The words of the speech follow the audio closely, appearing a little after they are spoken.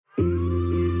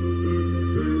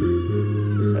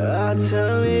Now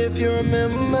tell me if you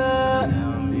remember.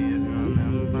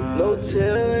 No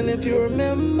telling if you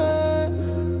remember.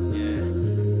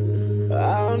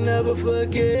 I'll never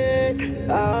forget.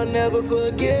 I'll never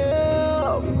forgive.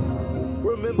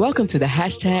 Welcome to the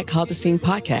hashtag Cause a Scene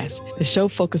podcast. The show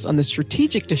focuses on the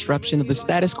strategic disruption of the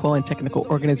status quo in technical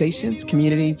organizations,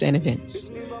 communities, and events.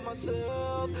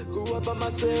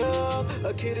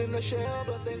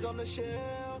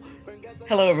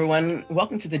 Hello, everyone.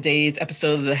 Welcome to today's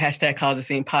episode of the hashtag Cause a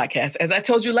Scene podcast. As I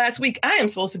told you last week, I am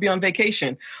supposed to be on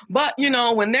vacation. But,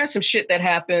 when there's some shit that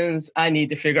happens, I need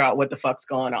to figure out what the fuck's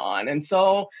going on. And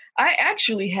so I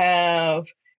actually have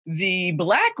the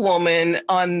Black woman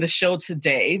on the show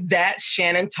today that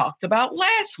Shannon talked about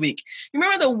last week. You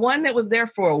remember the one that was there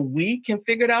for a week and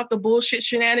figured out the bullshit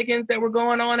shenanigans that were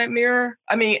going on at Mirror?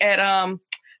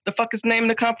 The fuck is the name of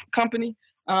the company?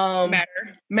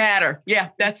 Matter. Yeah,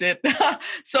 that's it.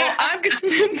 So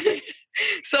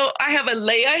So I have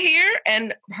Alea here,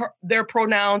 and their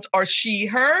pronouns are she,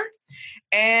 her.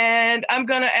 And I'm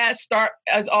going to start,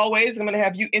 as always, I'm going to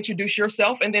have you introduce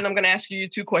yourself, and then I'm going to ask you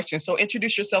two questions. So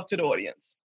introduce yourself to the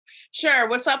audience. Sure.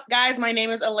 What's up, guys? My name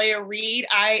is Alea Reed.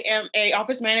 I am a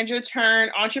office manager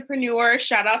turned entrepreneur.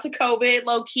 Shout out to COVID,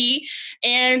 low key.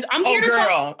 And I'm here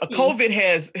COVID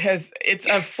has it's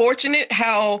unfortunate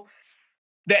how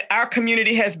that our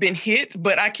community has been hit,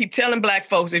 but I keep telling Black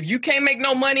folks, if you can't make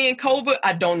no money in COVID,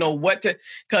 I don't know what to,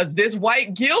 because this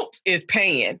white guilt is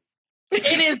paying.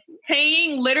 It is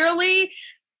paying, literally.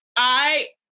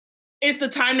 It's the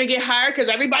time to get hired because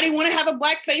everybody want to have a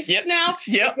Black face now.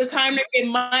 Yep. It's the time to get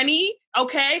money.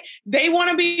 Okay. They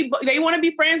want to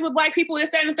be friends with Black people.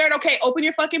 This, that, and the third. Okay. Open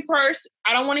your fucking purse.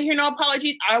 I don't want to hear no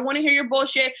apologies. I don't want to hear your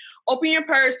bullshit. Open your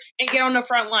purse and get on the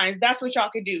front lines. That's what y'all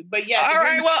could do. But yeah. All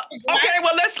right. Well, okay.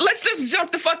 Well, let's just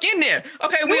jump the fuck in there.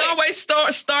 Okay. We always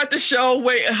start the show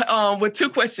with two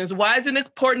questions. Why is it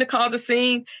important to cause a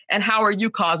scene? And how are you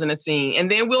causing a scene?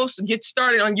 And then we'll get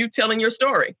started on you telling your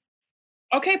story.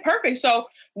 Okay, perfect. So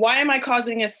why am I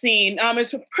causing a scene?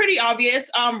 It's pretty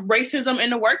obvious. Racism in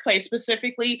the workplace,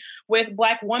 specifically with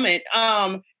Black women.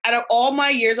 Out of all my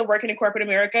years of working in corporate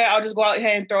America, I'll just go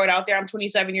ahead and throw it out there. I'm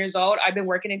 27 years old. I've been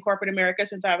working in corporate America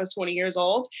since I was 20 years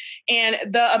old. And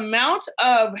the amount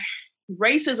of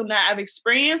racism that I've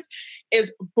experienced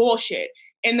is bullshit.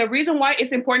 And the reason why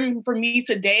it's important for me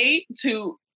today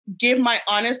to give my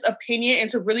honest opinion and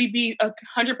to really be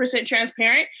 100%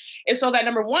 transparent is so that,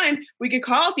 number one, we could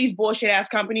call these bullshit ass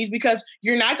companies because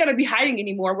you're not going to be hiding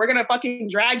anymore. We're going to fucking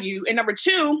drag you. And number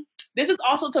two, this is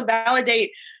also to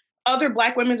validate other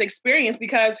Black women's experience,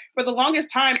 because for the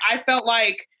longest time, I felt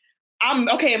like, am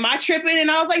I tripping?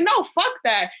 And I was like, no, fuck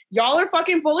that. Y'all are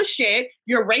fucking full of shit.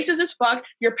 You're racist as fuck.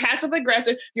 You're passive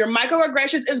aggressive. Your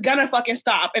microaggressions is gonna fucking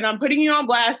stop. And I'm putting you on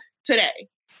blast today.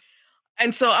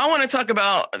 And so I want to talk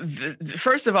about,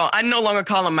 first of all, I no longer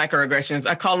call them microaggressions.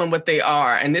 I call them what they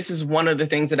are. And this is one of the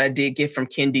things that I did get from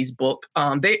Kendi's book.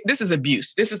 This is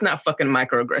abuse. This is not fucking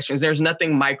microaggressions. There's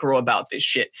nothing micro about this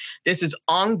shit. This is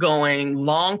ongoing,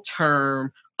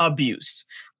 long-term abuse.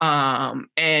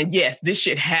 And yes, this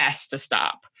shit has to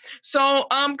stop. So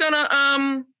I'm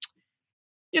gonna,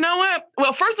 you know what?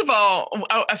 Well, first of all,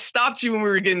 I stopped you when we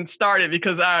were getting started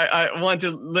because I wanted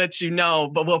to let you know.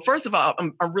 But first of all,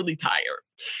 I'm really tired,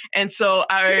 and so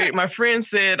my friend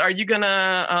said, "Are you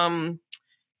gonna?"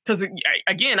 Because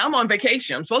again, I'm on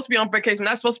vacation. I'm supposed to be on vacation.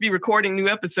 I'm not supposed to be recording new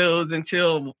episodes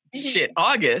until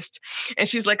August. And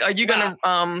she's like, "Are you gonna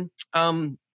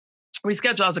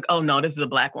reschedule?" I was like, "Oh no, this is a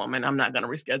Black woman. I'm not going to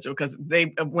reschedule because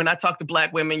when I talk to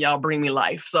Black women, y'all bring me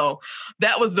life." So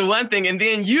that was the one thing. And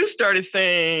then you started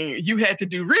saying you had to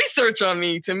do research on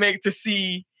me to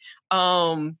see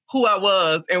who I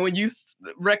was. And when you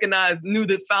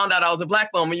found out I was a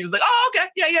Black woman, you was like, "Oh, okay.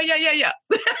 Yeah.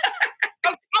 I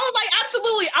was like,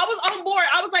 absolutely. I was on board.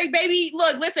 I was like, baby,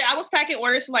 look, listen, I was packing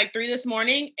orders to like 3 this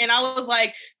morning. And I was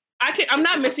like, I'm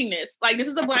not missing this. Like, this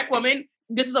is a Black woman.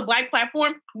 This is a Black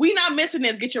platform. We not missing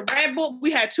this. Get your Red Bull.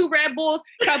 We had 2 Red Bulls,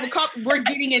 cup of coffee. We're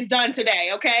getting it done today,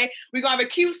 okay? We're going to have a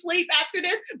cute sleep after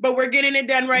this, but we're getting it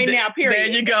done right now, period. There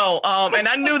you go. And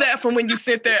I knew that from when you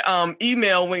sent that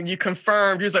email, when you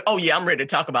confirmed, you was like, oh yeah, I'm ready to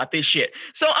talk about this shit.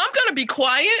 So I'm going to be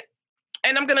quiet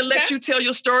and I'm going to let you tell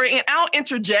your story, and I'll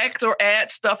interject or add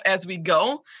stuff as we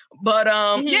go. But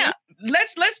yeah,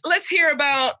 let's hear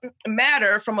about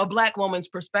Matter from a Black woman's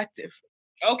perspective.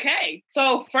 Okay.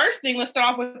 So first thing, let's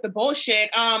start off with the bullshit.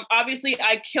 Obviously,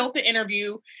 I killed the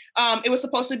interview. It was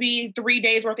supposed to be 3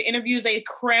 days worth of interviews. They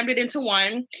crammed it into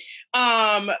one.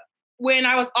 When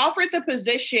I was offered the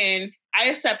position, I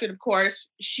accepted, of course.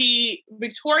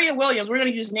 Victoria Williams, we're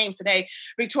going to use names today.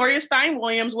 Victoria Stein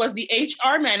Williams was the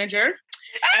HR manager.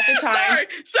 at the time.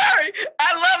 Sorry.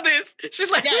 I love this. She's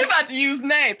like, we're about to use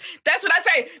names. That's what I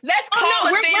say. Let's call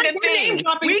a thing a thing.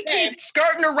 We keep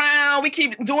skirting around. We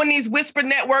keep doing these whisper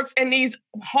networks, and these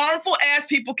harmful ass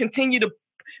people continue to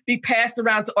be passed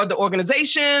around to other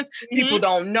organizations. People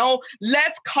don't know.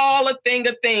 Let's call a thing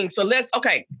a thing. So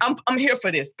I'm here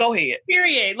for this. Go ahead.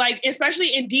 Period. Like,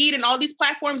 especially Indeed and all these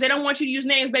platforms, they don't want you to use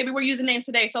names, baby. We're using names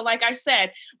today. So like I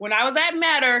said, when I was at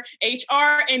Matter,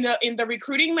 HR and the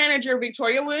recruiting manager,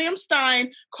 Victoria Williams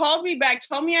Stein, called me back,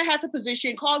 told me I had the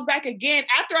position, called back again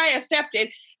after I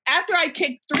accepted, after I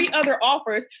kicked 3 other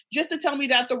offers, just to tell me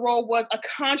that the role was a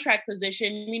contract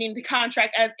position, meaning the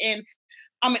contract as in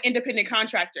I'm an independent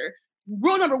contractor.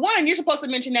 Rule number 1, you're supposed to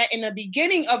mention that in the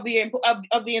beginning of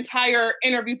the entire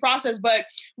interview process, but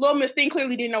Lil Miss Thing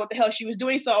clearly didn't know what the hell she was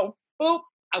doing. So, boop,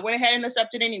 I went ahead and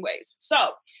accepted anyways.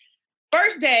 So,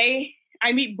 first day,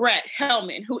 I meet Brett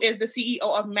Hellman, who is the CEO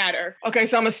of Matter. Okay,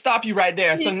 so I'm going to stop you right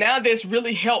there. So now this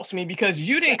really helps me because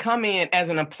you didn't come in as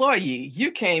an employee.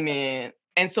 You came in.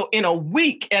 And so in a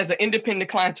week as an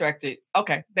independent contractor,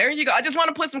 okay, there you go. I just want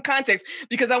to put some context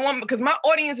because my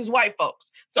audience is white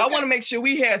folks. So I want to make sure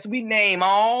we name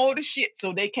all the shit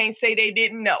so they can't say they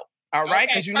didn't know. All right.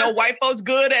 Because white folks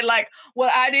good at like,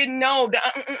 well, I didn't know.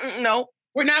 No.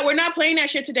 We're not playing that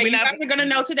shit today. You guys are gonna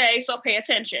know today, so pay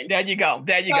attention. There you go.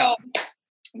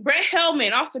 Brett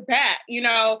Hellman, off the bat,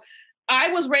 I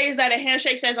was raised that a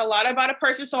handshake says a lot about a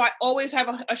person, so I always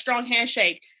have a strong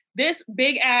handshake. This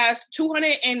big ass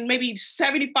 200 and maybe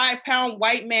 75-pound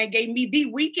white man gave me the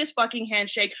weakest fucking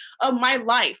handshake of my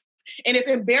life. And it's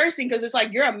embarrassing because it's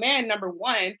like, you're a man, number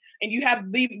one, and you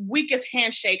have the weakest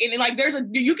handshake. And like,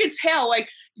 you can tell, like,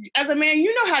 as a man,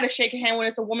 you know how to shake a hand when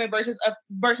it's a woman versus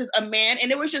a man.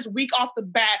 And it was just weak off the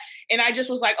bat. And I just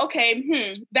was like,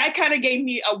 okay, that kind of gave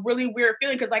me a really weird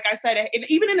feeling. Cause like I said, and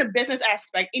even in a business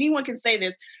aspect, anyone can say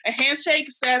this, a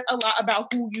handshake says a lot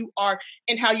about who you are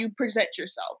and how you present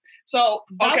yourself. So,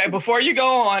 before you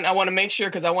go on, I want to make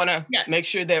sure, cause I want to make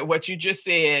sure that what you just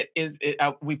said is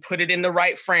we put it in the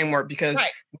right framework. Because I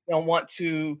don't want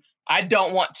to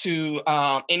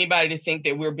anybody to think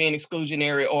that we're being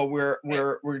exclusionary or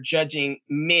we're judging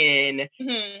men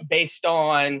based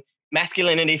on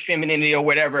masculinity, femininity, or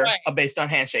whatever, based on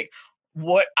handshake.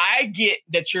 What I get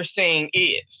that you're saying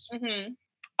is,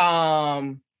 let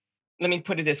me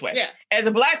put it this way. As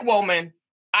a Black woman,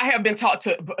 I have been taught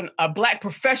to a Black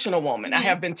professional woman. I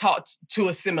have been taught to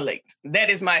assimilate.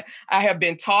 I have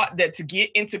been taught that to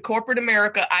get into corporate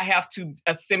America, I have to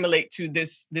assimilate to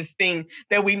this thing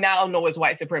that we now know as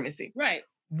white supremacy. Right.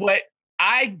 What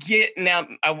I get now,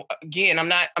 again, I'm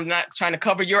not trying to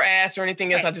cover your ass or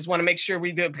anything else. I just want to make sure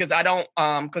we do it because I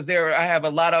have a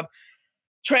lot of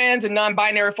trans and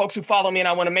non-binary folks who follow me, and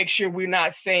I want to make sure we're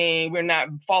not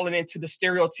falling into the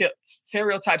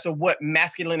stereotypes of what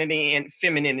masculinity and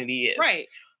femininity is. Right.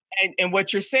 And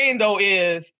what you're saying though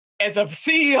is, as a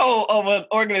CEO of an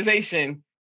organization,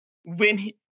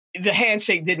 when the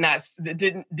handshake did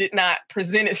not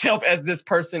present itself as this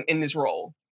person in this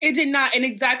role. It did not, and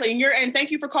exactly, and thank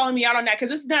you for calling me out on that,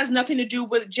 because this has nothing to do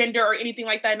with gender or anything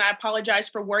like that, and I apologize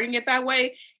for wording it that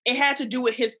way. It had to do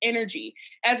with his energy.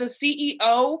 As a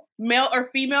CEO, male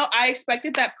or female, I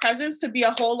expected that presence to be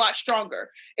a whole lot stronger.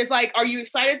 It's like, are you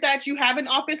excited that you have an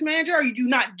office manager, or you do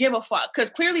not give a fuck? Because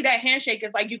clearly that handshake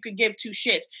is like you could give 2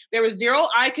 shits. There was zero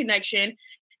eye connection.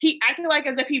 He acted like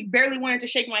as if he barely wanted to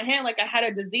shake my hand, like I had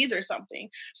a disease or something.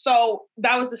 So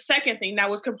that was the second thing that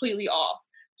was completely off.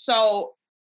 So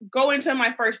go into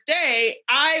my first day,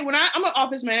 I'm an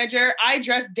office manager, I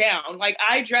dressed down. Like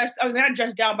I was not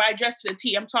dressed down, but I dressed to the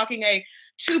T. I'm talking a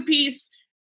 2-piece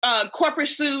corporate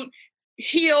suit,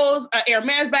 heels,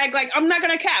 Hermes bag. Like I'm not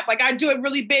going to cap. Like I do it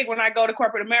really big when I go to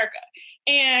corporate America.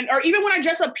 Or even when I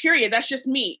dress up, period. That's just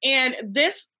me. And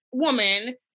this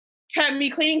woman had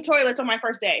me cleaning toilets on my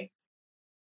first day.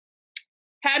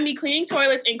 Had me cleaning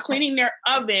toilets and cleaning their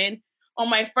oven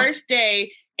on my first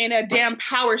day in a damn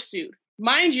power suit.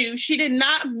 Mind you, she did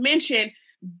not mention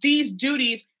these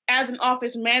duties as an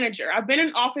office manager. I've been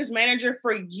an office manager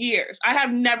for years. I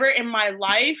have never in my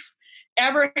life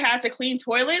ever had to clean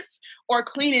toilets or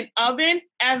clean an oven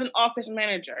as an office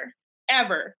manager,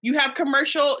 ever. You have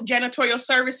commercial janitorial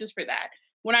services for that.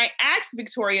 When I asked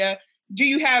Victoria, do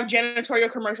you have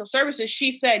janitorial commercial services?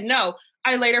 She said no.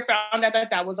 I later found out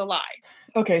that was a lie.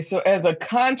 Okay, so as a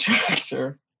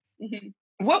contractor,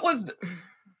 what was...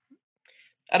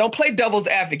 I don't play devil's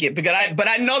advocate but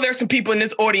I know there's some people in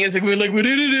this audience that were like,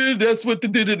 that's what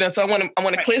so I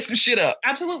want to clear some shit up.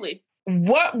 Absolutely.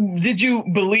 What did you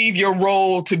believe your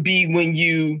role to be when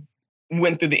you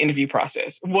went through the interview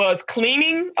process. Was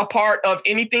cleaning a part of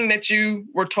anything that you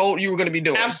were told you were going to be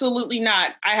doing? Absolutely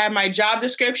not. I have my job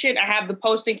description. I have the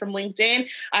posting from LinkedIn.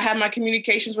 I have my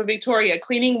communications with Victoria.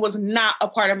 Cleaning was not a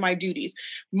part of my duties.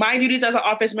 My duties as an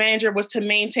office manager was to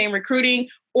maintain recruiting,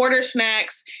 order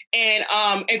snacks, and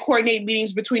coordinate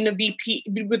meetings between the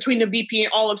VP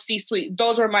and all of C-suite.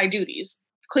 Those were my duties.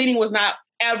 Cleaning was not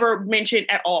ever mentioned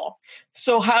at all.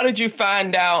 So how did you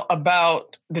find out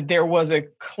about that there was a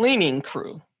cleaning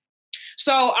crew?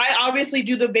 So I obviously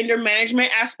do the vendor management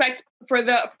aspect for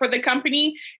the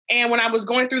company. And when I was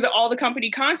going through all the company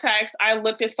contacts, I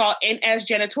looked and saw NS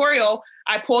Janitorial.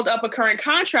 I pulled up a current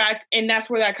contract, and that's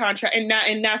where that contract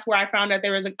and that's where I found out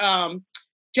there was a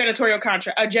janitorial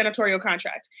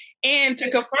contract. And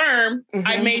to confirm,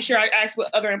 I made sure I asked with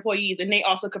other employees, and they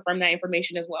also confirmed that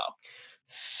information as well.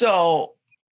 So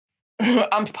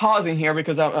I'm pausing here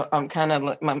because I'm kind of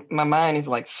like my mind is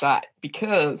like shot,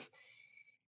 because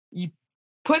you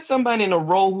put somebody in a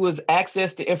role who has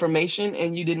access to information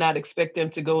and you did not expect them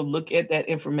to go look at that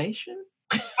information.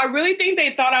 I really think they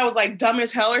thought I was like dumb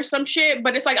as hell or some shit,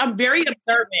 but it's like I'm very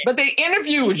observant. But they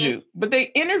interviewed you.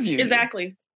 Exactly.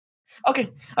 You.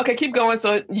 Okay, keep going.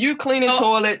 So you cleaning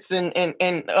toilets and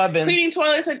ovens. Cleaning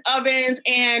toilets and ovens,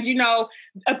 and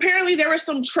apparently there was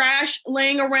some trash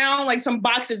laying around, like some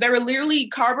boxes. There were literally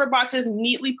cardboard boxes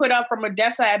neatly put up from a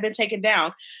desk that had been taken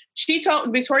down.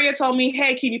 Victoria told me,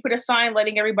 hey, can you put a sign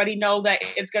letting everybody know that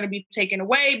it's going to be taken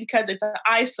away because it's an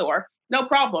eyesore? No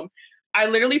problem. I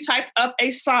literally typed up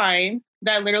a sign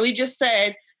that literally just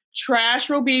said, trash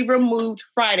will be removed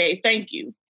Friday. Thank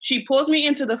you. She pulls me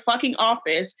into the fucking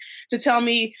office to tell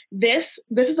me this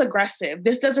is aggressive.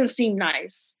 This doesn't seem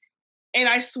nice. And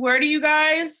I swear to you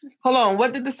guys. Hold on.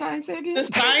 What did the sign say again?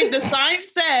 The sign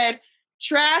said,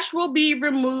 trash will be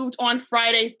removed on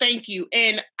Friday. Thank you.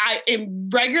 And in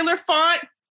regular font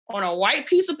on a white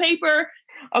piece of paper.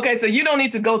 Okay, so you don't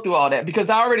need to go through all that, because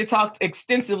I already talked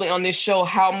extensively on this show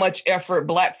how much effort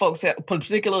Black folks have,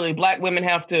 particularly Black women,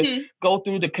 have to go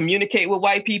through to communicate with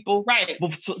white people, right?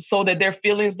 So that their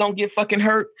feelings don't get fucking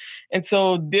hurt. And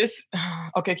so this,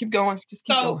 okay, keep going. Just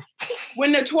keep going.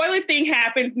 When the toilet thing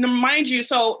happened, mind you,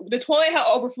 so the toilet had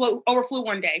overflew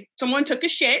one day. Someone took a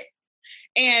shit,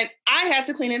 and I had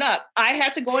to clean it up. I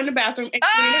had to go in the bathroom and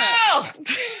clean it up.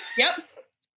 Yep.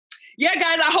 Yeah,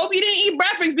 guys, I hope you didn't eat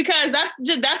breakfast, because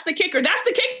that's the kicker. That's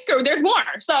the kicker. There's more.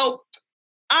 So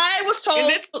I was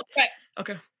told.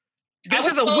 Okay. This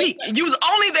is a week. You was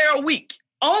only there a week.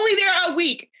 Only there a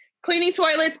week. Cleaning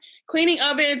toilets, cleaning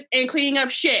ovens, and cleaning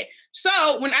up shit.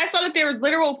 So when I saw that there was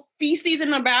literal feces in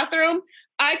the bathroom,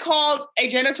 I called a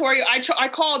janitorial. I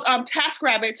called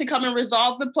TaskRabbit to come and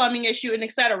resolve the plumbing issue and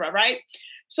etc. Right?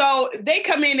 So they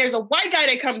come in. There's a white guy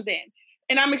that comes in.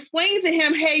 And I'm explaining to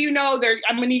him, hey, I'm going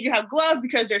to need you to have gloves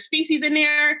because there's feces in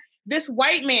there. This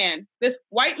white man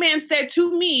said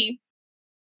to me,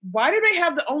 why do they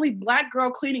have the only Black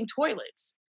girl cleaning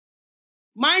toilets?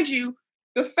 Mind you,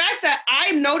 the fact that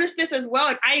I noticed this as well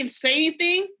and I didn't say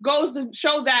anything goes to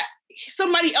show that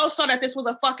somebody else saw that this was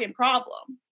a fucking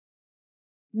problem.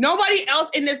 Nobody else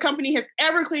in this company has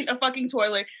ever cleaned a fucking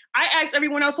toilet. I asked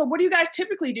everyone else, so what do you guys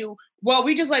typically do? Well,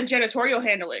 we just let janitorial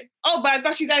handle it. Oh, but I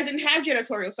thought you guys didn't have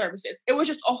janitorial services. It was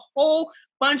just a whole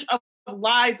bunch of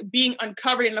lies being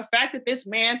uncovered. And the fact that this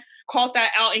man called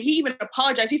that out, and he even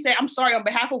apologized. He said, I'm sorry, on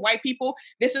behalf of white people,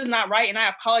 this is not right. And I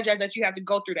apologize that you have to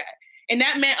go through that. And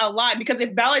that meant a lot, because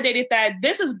it validated that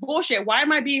this is bullshit. Why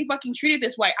am I being fucking treated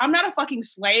this way? I'm not a fucking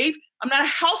slave. I'm not a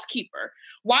housekeeper.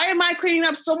 Why am I cleaning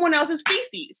up someone else's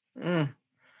feces? Whew.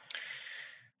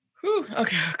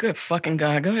 Okay, good fucking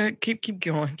God. Go ahead. Keep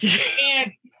going.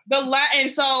 And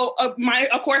so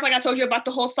of course, like I told you about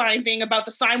the whole sign thing, about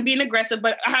the sign being aggressive,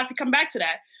 but I have to come back to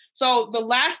that. So the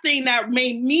last thing that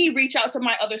made me reach out to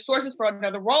my other sources for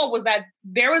another role was that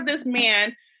there was this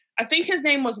man, I think his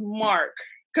name was Mark.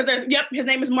 His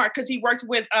name is Mark, because he worked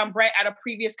with Brett at a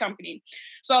previous company.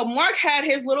 So Mark had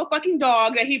his little fucking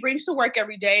dog that he brings to work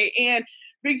every day. And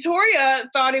Victoria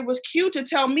thought it was cute to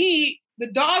tell me the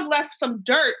dog left some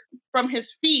dirt from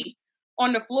his feet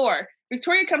on the floor.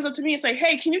 Victoria comes up to me and say,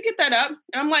 hey, can you get that up?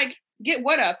 And I'm like, get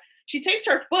what up? She takes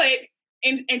her foot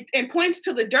and points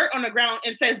to the dirt on the ground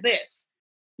and says this.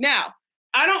 Now,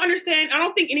 I don't understand. I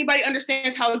don't think anybody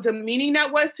understands how demeaning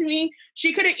that was to me.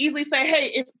 She could have easily said, hey,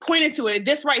 it's pointed to it,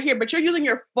 this right here, but you're using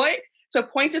your foot to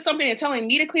point to something and telling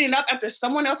me to clean it up after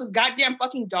someone else's goddamn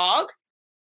fucking dog.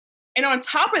 And on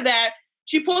top of that,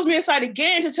 she pulls me aside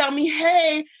again to tell me,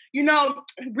 hey,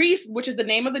 Reese, which is the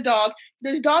name of the dog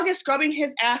is scrubbing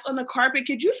his ass on the carpet.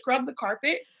 Could you scrub the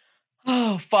carpet?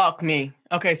 Oh, fuck me.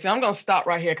 Okay, so I'm going to stop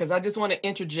right here because I just want to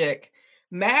interject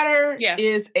Matter Yeah.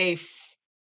 is a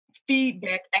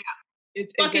feedback app.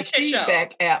 It's a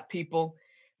feedback app, people.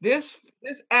 This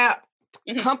app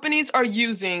companies are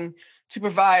using to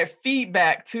provide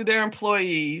feedback to their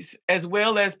employees, as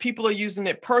well as people are using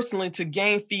it personally to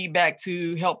gain feedback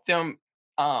to help them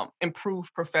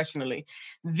improve professionally.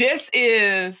 This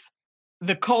is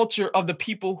the culture of the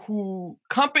people who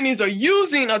companies are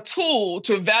using a tool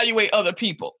to evaluate other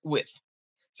people with.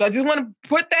 So I just want to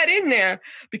put that in there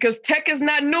because tech is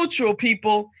not neutral,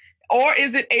 people, or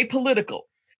is it apolitical?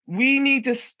 We need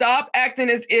to stop acting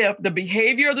as if the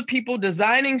behavior of the people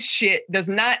designing shit does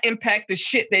not impact the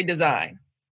shit they design.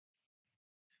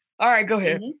 All right, go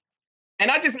ahead. And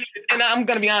I'm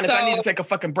going to be honest, I need to take a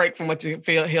fucking break from what the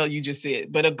hell you just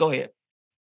said, but go ahead.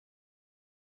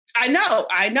 I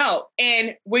know.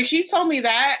 And when she told me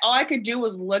that, all I could do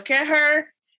was look at her.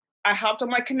 I hopped on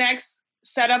my Connects,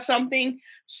 set up something.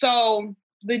 So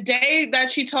the day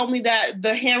that she told me that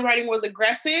the handwriting was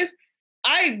aggressive,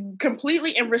 I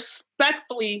completely and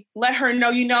respectfully let her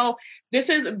know, this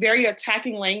is very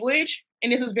attacking language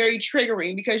and this is very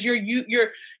triggering because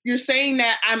you're saying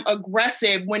that I'm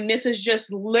aggressive when this is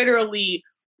just literally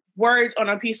words on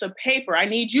a piece of paper. I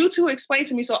need you to explain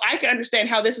to me so I can understand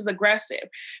how this is aggressive.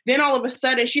 Then all of a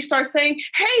sudden she starts saying,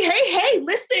 hey,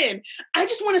 listen, I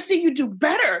just want to see you do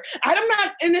better. I'm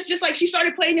not, and it's just like, she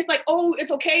started playing this like, oh,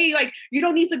 it's okay. Like, you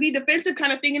don't need to be defensive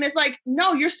kind of thing. And it's like,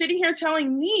 no, you're sitting here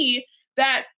telling me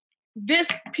that this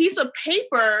piece of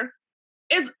paper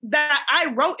is that I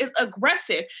wrote is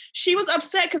aggressive. She was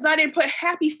upset because I didn't put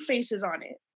happy faces on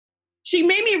it. She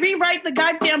made me rewrite the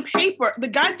goddamn paper, the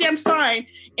goddamn sign,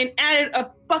 and added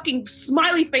a fucking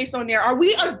smiley face on there. Are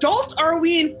we adults or are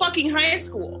we in fucking high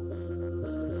school?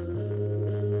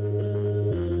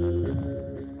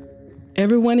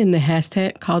 Everyone in the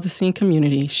hashtag Cause the Scene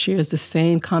community shares the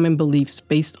same common beliefs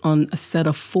based on a set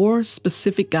of 4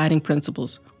 specific guiding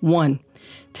principles. 1,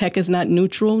 tech is not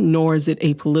neutral, nor is it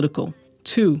apolitical.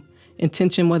 2,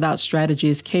 intention without strategy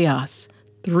is chaos.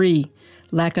 3,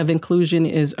 lack of inclusion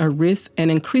is a risk and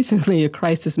increasingly a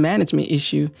crisis management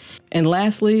issue. And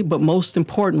lastly, but most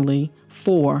importantly,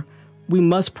 4, we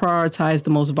must prioritize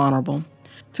the most vulnerable.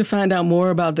 To find out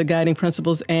more about the guiding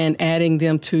principles and adding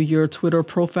them to your Twitter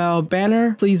profile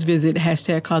banner, please visit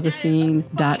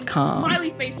 #CauseTheScene.com. Smiley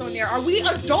face on there. Are we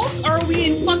adults or are we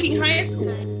in fucking high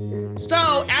school?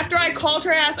 So after I called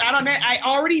her ass out on that, I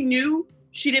already knew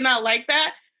she did not like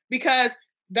that because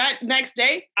that next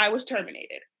day I was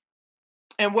terminated.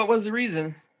 And what was the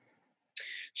reason?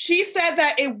 She said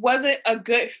that it wasn't a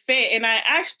good fit. And I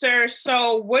asked her,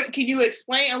 so what can you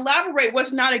elaborate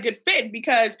what's not a good fit?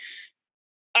 Because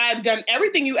I've done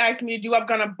everything you asked me to do. I've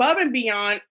gone above and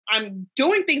beyond. I'm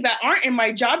doing things that aren't in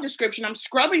my job description. I'm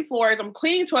scrubbing floors. I'm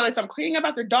cleaning toilets. I'm cleaning up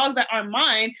after dogs that aren't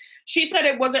mine. She said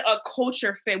it wasn't a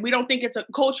culture fit. We don't think it's a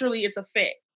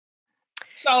fit.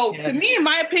 So to me, in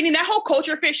my opinion, that whole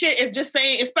culture fit shit is just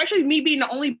saying, especially me being the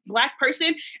only Black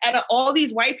person out of all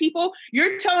these white people,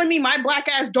 you're telling me my Black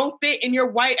ass don't fit in your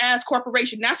white ass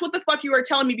corporation. That's what the fuck you are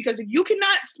telling me, because if you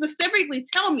cannot specifically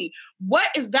tell me what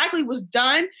exactly was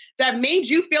done that made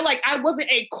you feel like I wasn't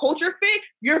a culture fit,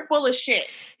 you're full of shit.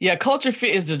 Yeah, culture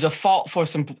fit is the default for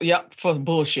for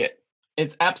bullshit.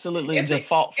 It's absolutely a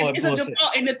default for bullshit. A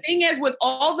default. And the thing is, with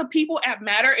all the people at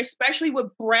Matter, especially with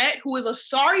Brett, who is a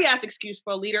sorry-ass excuse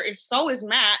for a leader, and so is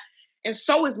Matt, and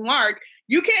so is Mark,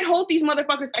 you can't hold these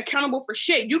motherfuckers accountable for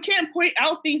shit. You can't point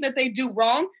out things that they do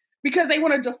wrong because they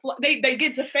want to they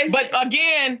get defensive. But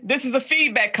again, this is a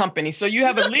feedback company. So you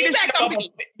have a leadership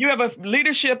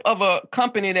of a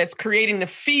company that's creating the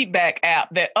feedback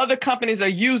app that other companies are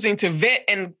using to vet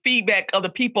and feedback other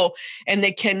people, and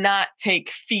they cannot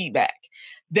take feedback.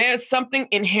 There's something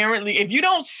inherently, if you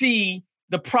don't see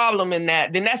the problem in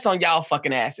that, then that's on y'all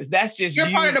fucking asses. That's just you're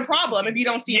part of the problem if you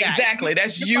don't see that. Exactly.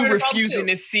 That's you refusing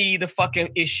to see the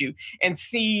fucking issue and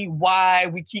see why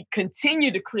we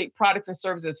continue to create products and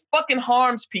services fucking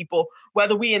harms people,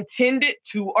 whether we intend it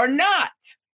to or not.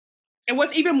 And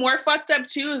what's even more fucked up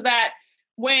too is that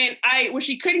when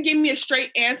she couldn't give me a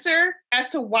straight answer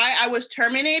as to why I was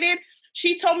terminated,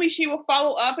 she told me she will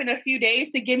follow up in a few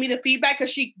days to give me the feedback,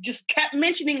 because she just kept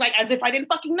mentioning, like, as if I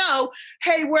didn't fucking know,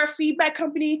 hey, we're a feedback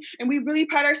company and we really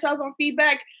pride ourselves on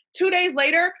feedback. 2 days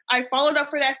later, I followed up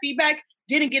for that feedback,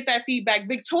 didn't get that feedback.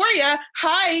 Victoria,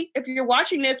 hi, if you're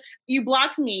watching this, you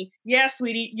blocked me. Yeah,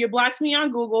 sweetie, you blocked me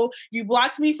on Google. You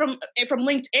blocked me from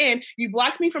LinkedIn. You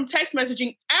blocked me from text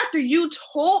messaging after you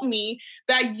told me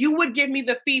that you would give me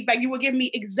the feedback. You would give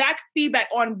me exact feedback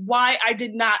on why I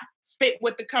did not fit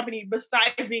with the company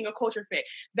besides being a culture fit.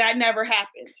 That never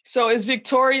happened. So is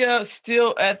Victoria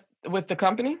still with the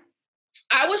company?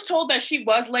 I was told that she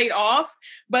was laid off,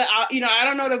 but I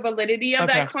don't know the validity of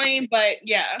that claim, but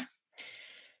yeah.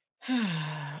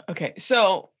 Okay,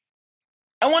 so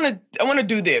I want to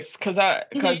do this because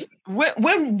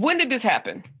when did this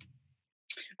happen?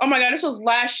 Oh my God, this was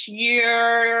last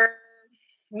year,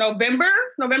 November,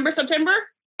 September.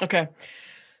 Okay,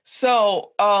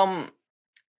 so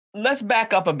let's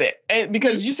back up a bit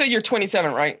because you say you're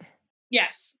 27, right?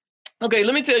 Yes. Okay,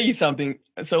 let me tell you something.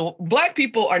 So Black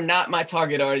people are not my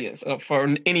target audience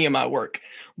for any of my work,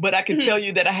 but I can tell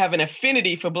you that I have an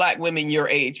affinity for Black women your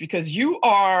age because you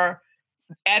are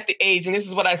at the age, and this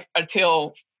is what I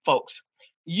tell folks.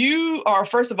 You are,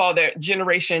 first of all, that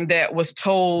generation that was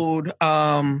told,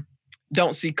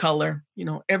 don't see color.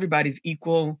 Everybody's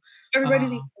equal.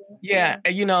 Everybody's equal. Yeah,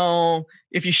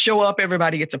 if you show up,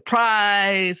 everybody gets a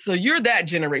prize. So you're that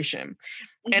generation.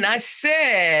 Mm-hmm. And I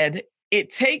said,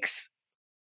 it takes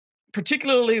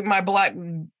particularly my Black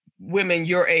women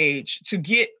your age to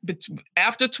get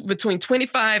between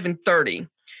 25 and 30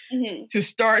 to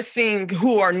start seeing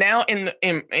who are now in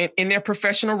their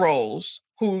professional roles,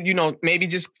 who, maybe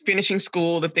just finishing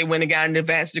school if they went and got an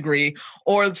advanced degree,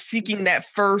 or seeking that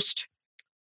first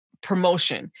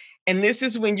promotion. And this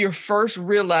is when you're first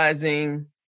realizing,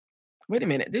 wait a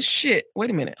minute,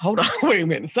 hold on, wait a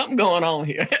minute, something going on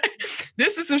here.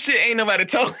 This is some shit ain't nobody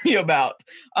told me about.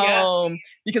 Yeah.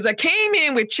 Because I came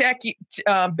in with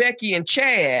Becky and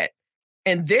Chad,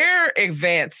 and they're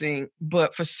advancing,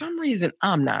 but for some reason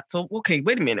I'm not. So, okay,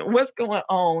 wait a minute, what's going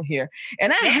on here?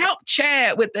 And I helped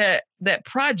Chad with that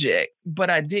project,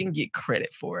 but I didn't get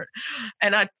credit for it.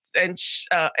 And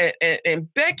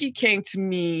Becky came to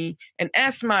me and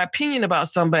asked my opinion about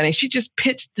somebody. And she just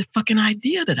pitched the fucking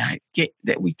idea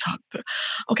that we talked to.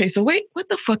 Okay, so wait, what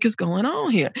the fuck is going on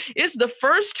here? It's the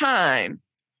first time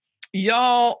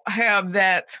y'all have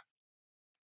that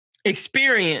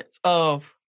experience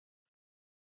of,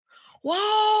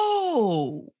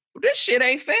 whoa, this shit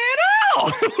ain't fair at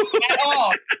all.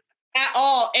 At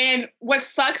all. And what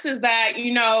sucks is that,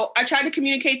 I tried to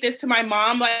communicate this to my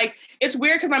mom. Like, it's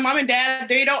weird because my mom and dad,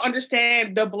 they don't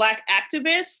understand the Black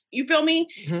activists, you feel me?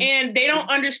 Mm-hmm. And they don't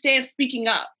understand speaking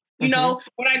up. When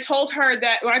I told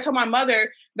my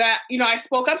mother that, I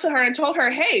spoke up to her and told her,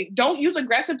 hey, don't use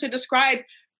aggressive to describe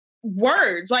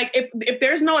words. Like, if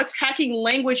there's no attacking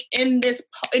language in this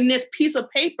piece of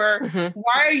paper,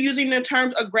 why are you using the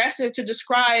terms aggressive to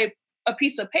describe a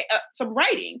piece of paper, some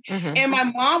writing? And my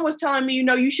mom was telling me,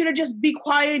 you should have just be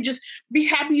quiet, just be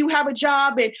happy you have a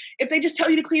job, and if they just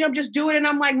tell you to clean up, just do it. And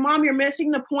I'm like, Mom, you're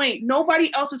missing the point.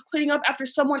 Nobody else is cleaning up after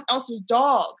someone else's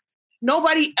dog.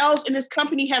 Nobody else in this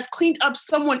company has cleaned up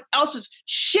someone else's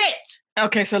shit.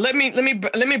 Okay, so let me,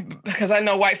 because I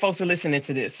know white folks are listening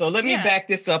to this. So let me back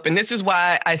this up. And this is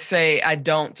why I say I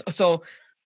don't. So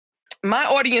my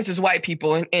audience is white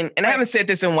people, and I haven't said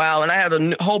this in a while, and I have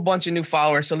a whole bunch of new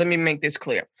followers. So let me make this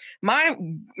clear. My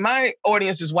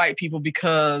audience is white people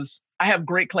because I have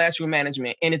great classroom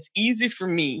management, and it's easy for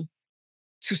me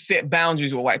to set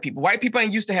boundaries with white people. White people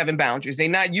ain't used to having boundaries. They're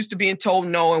not used to being told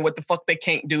no and what the fuck they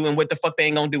can't do and what the fuck they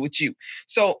ain't gonna do with you.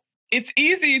 So it's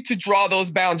easy to draw those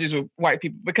boundaries with white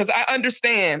people because I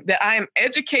understand that I am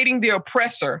educating the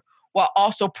oppressor while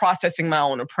also processing my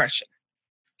own oppression.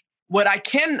 What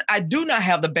I do not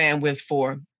have the bandwidth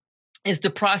for is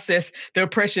to process the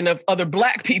oppression of other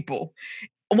Black people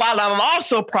while I'm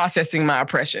also processing my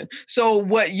oppression. So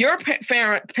what your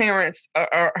parents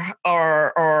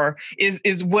are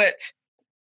is what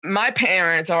my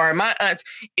parents are, my aunts.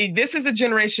 This is a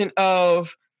generation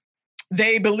of,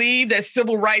 they believe that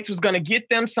civil rights was going to get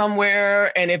them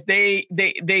somewhere, and if they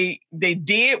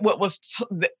did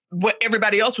what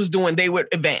everybody else was doing, they would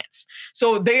advance.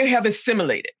 So they have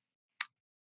assimilated.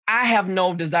 I have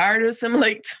no desire to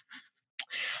assimilate,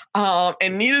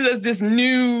 and neither does this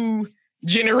new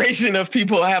generation of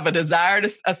people have a desire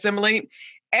to assimilate.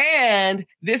 And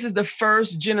this is the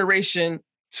first generation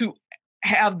to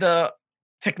have the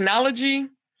technology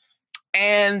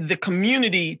and the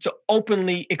community to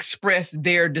openly express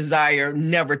their desire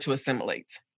never to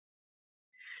assimilate.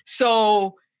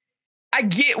 So I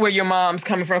get where your mom's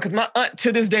coming from, because my aunt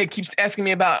to this day keeps asking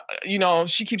me about,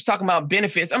 she keeps talking about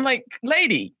benefits. I'm like,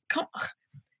 lady, come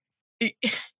on.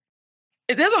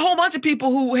 There's a whole bunch of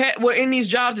people who were in these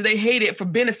jobs that they hated for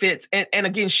benefits and are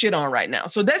getting shit on right now.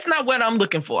 So that's not what I'm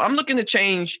looking for. I'm looking to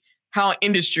change how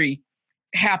industry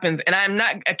happens. And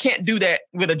I can't do that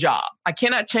with a job. I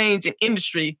cannot change an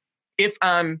industry if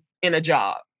I'm in a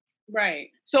job. Right.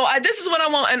 So this is what I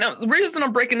want. And the reason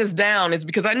I'm breaking this down is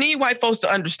because I need white folks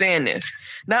to understand this.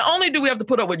 Not only do we have to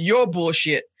put up with your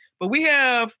bullshit, but we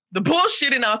have the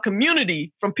bullshit in our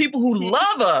community from people who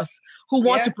love us, who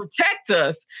want to protect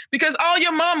us, because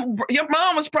your mom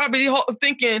was probably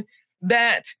thinking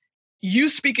that you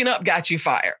speaking up got you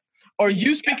fired, or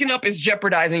you speaking up is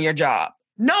jeopardizing your job.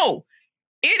 No,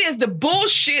 it is the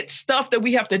bullshit stuff that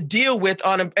we have to deal with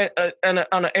on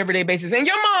an everyday basis. And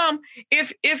your mom,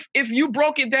 if you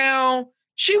broke it down,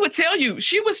 she would tell you,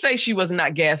 she would say she was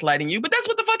not gaslighting you, but that's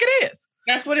what the fuck it is.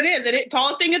 That's what it is. And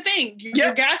call a thing a thing.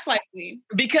 You're gaslighting me.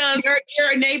 Because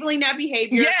you're enabling that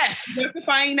behavior. Yes.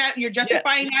 You're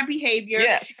justifying that behavior.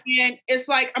 Yes. And it's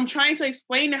like, I'm trying to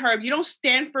explain to her, if you don't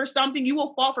stand for something, you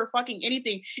will fall for fucking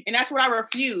anything. And that's what I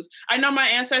refuse. I know my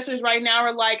ancestors right now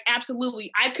are like,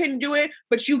 absolutely, I couldn't do it,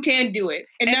 but you can do it.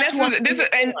 And that's what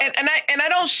I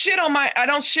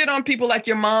don't shit on people like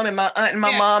your mom and my aunt and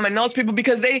my mom and those people,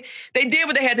 because they did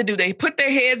what they had to do. They put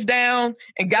their heads down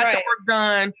and got the work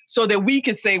done so that we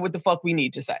can say what the fuck we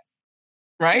need to say.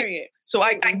 Right? Period. So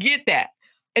I get that.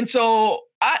 And so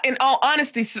in all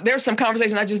honesty, there's some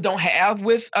conversation I just don't have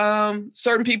with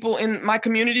certain people in my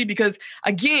community, because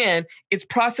again, it's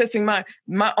processing my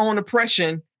own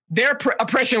oppression, their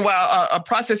oppression, while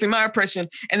processing my oppression.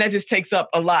 And that just takes up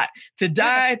a lot to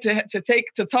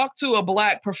to talk to a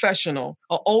Black professional,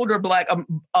 an older Black, and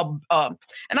I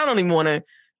don't even want to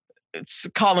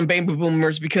call them baby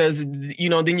boomers, because then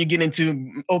you get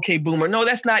into okay boomer. No,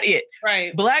 that's not it.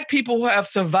 Right. Black people who have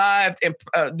survived, and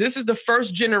this is the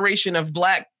first generation of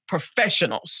Black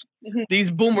professionals. Mm-hmm. These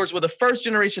boomers were the first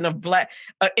generation of Black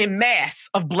in mass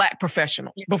of Black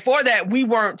professionals. Yeah. Before that, we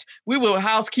were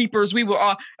housekeepers. We were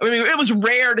all. I mean, it was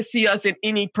rare to see us in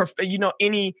any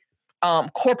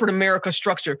corporate America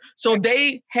structure. So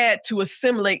they had to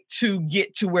assimilate to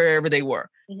get to wherever they were.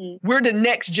 Mm-hmm. We're the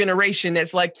next generation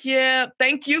that's like, yeah,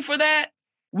 thank you for that.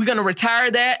 We're going to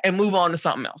retire that and move on to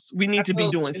something else. We need to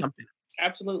be doing something.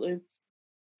 Absolutely.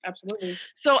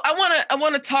 So I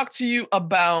want to talk to you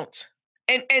about,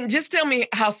 and just tell me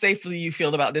how safely you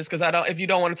feel about this, because if you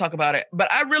don't want to talk about it,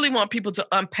 but I really want people to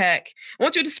unpack. I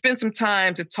want you to spend some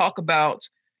time to talk about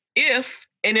if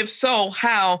so,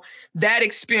 how that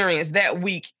experience that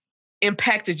week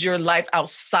impacted your life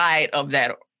outside of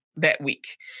that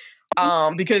week.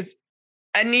 Because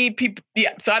I need people.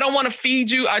 Yeah. So I don't want to feed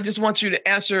you. I just want you to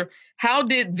answer, how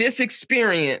did this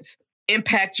experience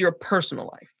impact your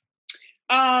personal life?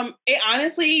 It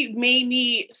honestly made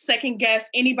me second guess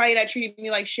anybody that treated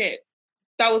me like shit.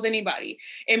 That was anybody.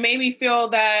 It made me feel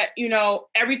that,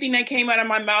 everything that came out of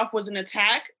my mouth was an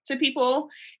attack to people.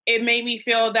 It made me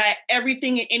feel that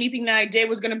everything and anything that I did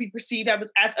was going to be perceived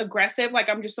as aggressive, like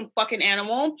I'm just some fucking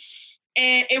animal.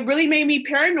 And it really made me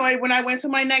paranoid when I went to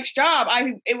my next job.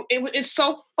 It's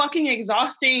so fucking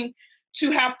exhausting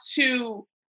to have to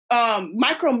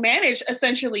micromanage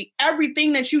essentially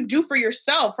everything that you do for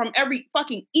yourself, from every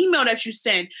fucking email that you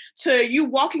send to you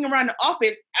walking around the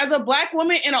office. As a Black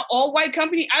woman in an all-white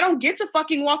company, I don't get to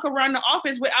fucking walk around the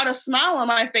office without a smile on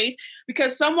my face,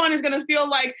 because someone is going to feel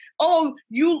like, oh,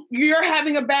 you're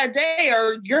having a bad day,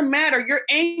 or you're mad, or you're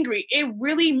angry. It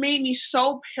really made me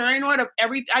so paranoid of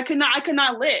everything. I could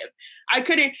not live.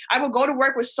 I would go to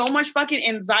work with so much fucking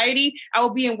anxiety. I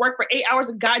would be in work for 8 hours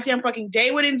a goddamn fucking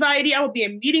day with anxiety. I would be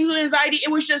in meetings with anxiety.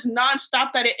 It was just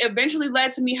nonstop, that it eventually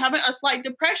led to me having a slight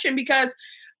depression, because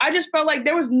I just felt like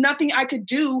there was nothing I could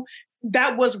do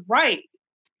that was right.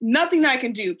 Nothing I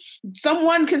can do.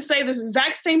 Someone can say this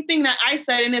exact same thing that I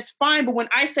said, and it's fine. But when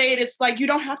I say it, it's like, you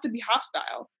don't have to be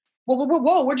hostile.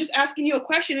 Whoa, we're just asking you a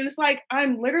question. And it's like,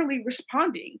 I'm literally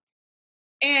responding.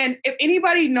 And if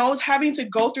anybody knows having to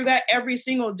go through that every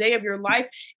single day of your life,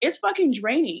 it's fucking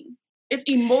draining. It's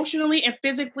emotionally and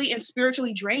physically and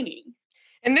spiritually draining.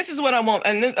 And this is what I want.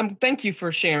 And thank you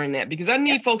for sharing that, because I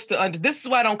need folks to understand. This is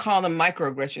why I don't call them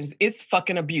microaggressions. It's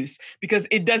fucking abuse, because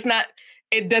it does not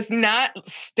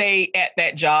stay at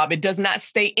that job. It does not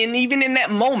stay even in that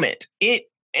moment. It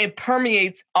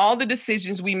permeates all the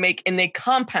decisions we make, and they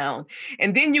compound.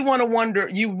 And then you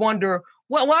wonder,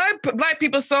 well, why Black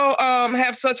people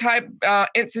have such high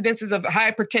incidences of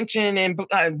hypertension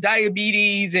and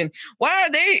diabetes, and why are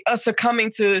they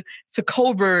succumbing to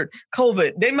COVID?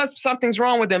 Something's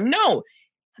wrong with them. No,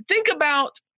 think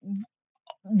about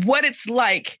what it's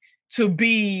like to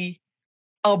be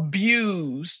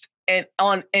abused and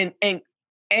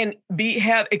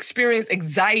have experienced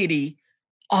anxiety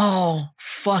all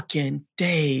fucking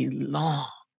day long.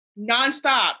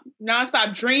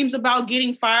 Nonstop dreams about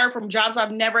getting fired from jobs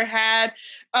I've never had.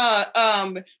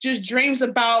 Just dreams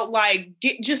about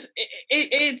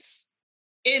it's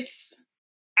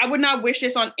I would not wish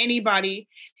this on anybody.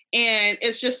 And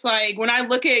it's just like, when I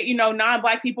look at,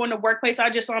 non-Black people in the workplace,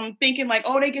 I'm thinking like,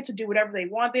 oh, they get to do whatever they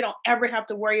want. They don't ever have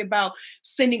to worry about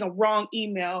sending a wrong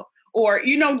email, or,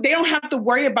 you know, they don't have to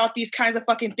worry about these kinds of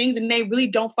fucking things, and they really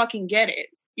don't fucking get it.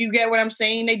 You get what I'm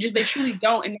saying? They truly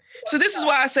don't. And so this is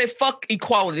why I say fuck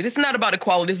equality. This is not about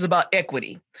equality. This is about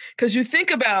equity. Because you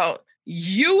think about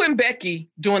you and Becky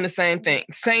doing the same thing,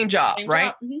 same job,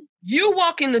 right? Mm-hmm. You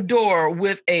walk in the door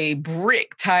with a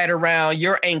brick tied around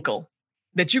your ankle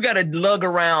that you got to lug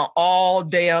around all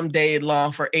damn day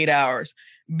long for 8 hours.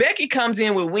 Becky comes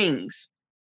in with wings.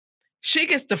 She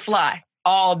gets to fly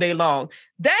all day long.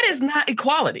 That is not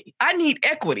equality. I need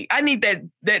equity. I need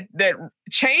that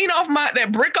chain off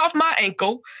that brick off my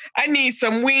ankle. I need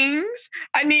some wings.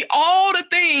 I need all the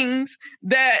things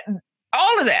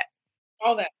all of that.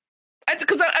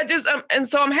 Because and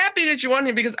so I'm happy that you're on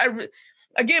here, because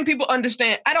again, people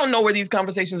understand. I don't know where these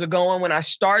conversations are going when I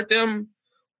start them,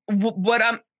 but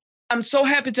I'm so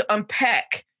happy to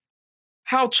unpack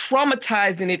how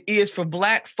traumatizing it is for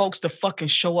Black folks to fucking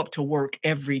show up to work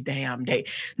every damn day.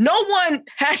 No one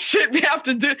should have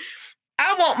to do.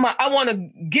 I want to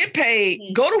get paid,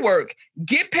 go to work,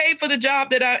 get paid for the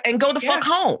job and go the fuck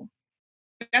home.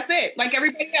 That's it. Like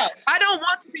everybody else. I don't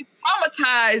want to be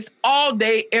traumatized all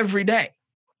day, every day.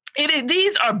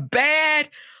 These are bad,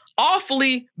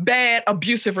 awfully bad,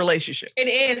 abusive relationships. It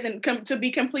is. And to be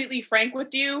completely frank with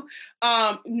you,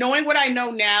 knowing what I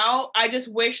know now, I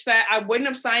just wish that I wouldn't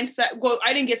have signed.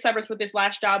 I didn't get severance with this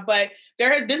last job, but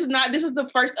this is the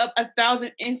first of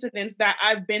 1,000 incidents that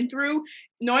I've been through.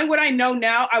 Knowing what I know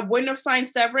now, I wouldn't have signed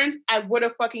severance. I would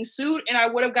have fucking sued, and I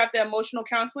would have got the emotional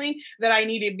counseling that I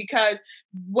needed, because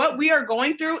what we are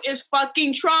going through is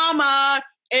fucking trauma.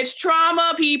 It's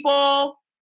trauma, people.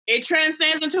 It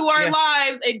transcends into our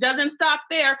lives. It doesn't stop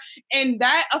there. And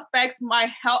that affects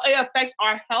my health. It affects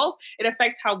our health. It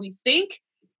affects how we think.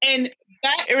 And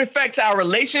it affects our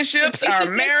relationships, our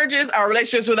marriages, our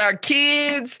relationships with our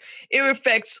kids. It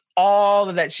affects all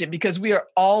of that shit, because we are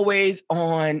always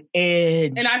on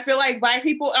edge. And I feel like Black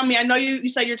people, I mean, I know you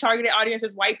said your targeted audience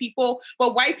is white people,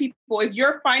 but white people,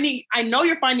 if I know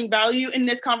you're finding value in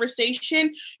this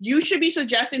conversation, you should be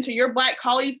suggesting to your Black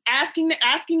colleagues, asking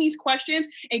these questions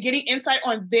and getting insight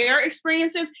on their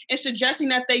experiences, and suggesting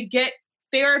that they get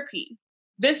therapy.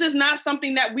 This is not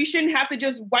something that we shouldn't have to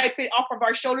just wipe it off of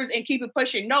our shoulders and keep it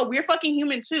pushing. No, we're fucking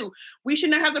human too. We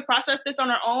should not have to process this on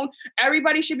our own.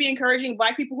 Everybody should be encouraging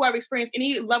Black people who have experienced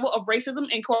any level of racism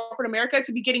in corporate America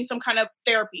to be getting some kind of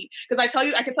therapy. Because I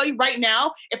can tell you right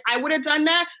now, if I would have done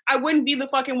that, I wouldn't be the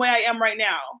fucking way I am right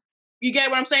now. You get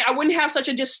what I'm saying? I wouldn't have such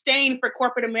a disdain for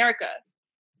corporate America.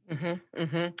 Mm-hmm,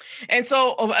 mm-hmm. And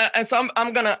so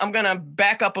I'm gonna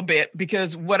back up a bit,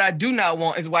 because what I do not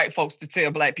want is white folks to tell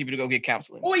Black people to go get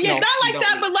counseling. Well, yeah, not like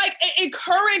that, but like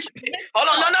encourage. Hold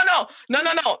on,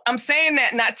 no. I'm saying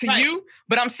that not to you,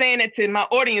 but I'm saying it to my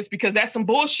audience, because that's some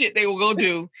bullshit they will go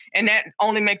do, and that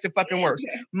only makes it fucking worse.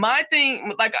 My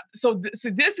thing, like, so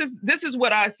this is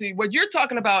what I see. What you're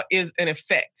talking about is an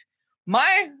effect.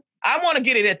 I want to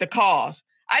get it at the cause.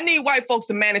 I need white folks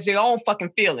to manage their own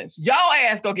fucking feelings. Y'all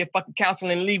ass go get fucking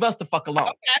counseling and leave us the fuck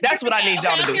alone. That's what I need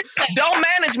y'all to do.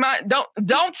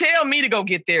 Don't tell me to go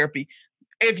get therapy.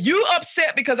 If you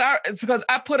upset because I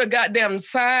put a goddamn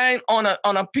sign on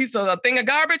a piece of a thing of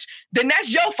garbage, then that's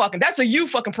a you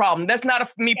fucking problem. That's not a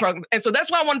me problem. And so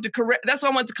that's why I wanted to correct. That's why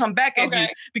I wanted to come back at you,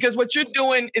 because what you're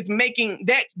doing is making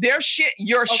their shit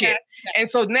your shit. And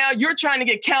so now you're trying to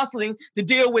get counseling to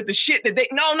deal with the shit that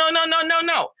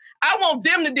no. I want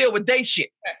them to deal with their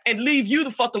shit and leave you the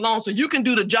fuck alone, so you can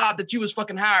do the job that you was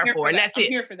fucking hired for, and that's it.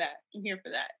 I'm here for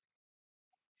that.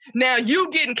 Now you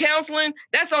getting counseling,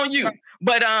 that's on you. Right.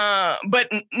 But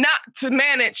not to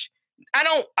manage.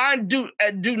 I do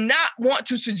not want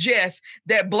to suggest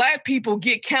that Black people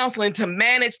get counseling to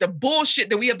manage the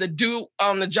bullshit that we have to do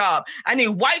on the job. I need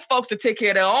white folks to take care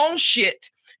of their own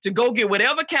shit, to go get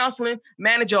whatever counseling,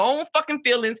 manage your own fucking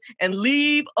feelings, and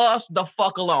leave us the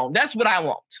fuck alone. That's what I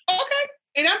want. Okay,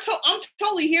 and I'm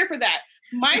totally here for that.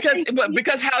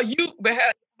 Because how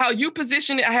you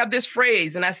position it, I have this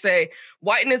phrase, and I say,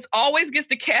 whiteness always gets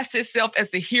to cast itself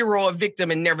as the hero or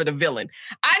victim and never the villain.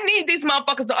 I need these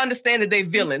motherfuckers to understand that they're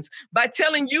villains. By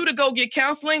telling you to go get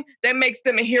counseling, that makes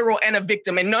them a hero and a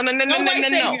victim. And no. No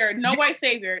white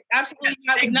savior. Absolutely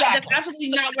not. Exactly. That's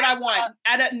absolutely not what I want.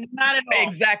 Not at all.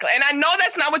 Exactly. And I know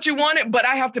that's not what you wanted, but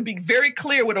I have to be very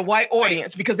clear with a white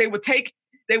audience, because they would take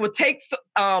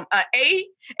an A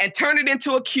and turn it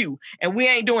into a Q, and we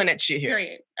ain't doing that shit here.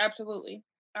 Period. Absolutely.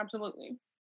 And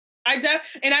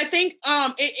I think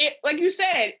it like you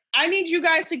said, I need you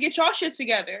guys to get y'all shit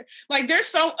together. Like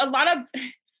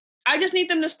I just need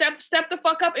them to step the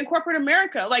fuck up in corporate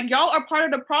America. Like, y'all are part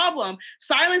of the problem.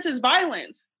 Silence is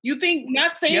violence. You think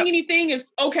not saying anything is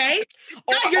okay?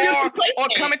 Or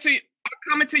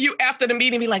coming to you after the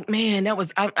meeting, be like, man,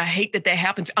 I hate that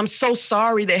happened. I'm so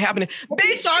sorry that happened.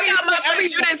 Bitch, sorry, you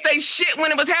didn't say shit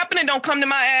when it was happening. Don't come to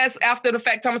my ass after the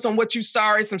fact, tell me some what you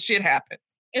sorry, some shit happened.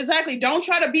 Exactly. Don't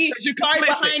try to be sorry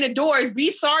behind the doors.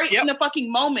 Be sorry in the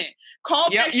fucking moment. Call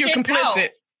that you're shit complicit.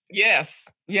 Out. Yes.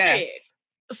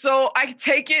 So I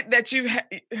take it that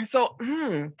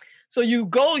so you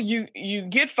go, you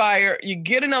get fired, you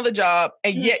get another job,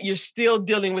 and yet you're still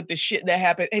dealing with the shit that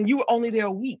happened, and you were only there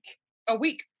a week.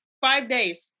 5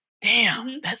 days.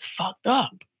 Damn, that's fucked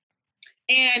up.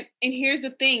 And here's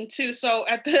the thing too. So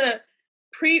at the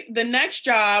next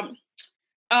job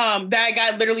that I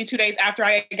got literally 2 days after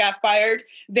I got fired,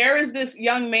 there is this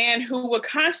young man who would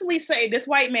constantly say, this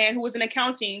white man who was in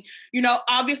accounting,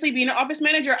 obviously being an office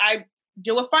manager, I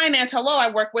deal with finance. Hello,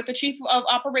 I work with the chief of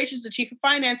operations, the chief of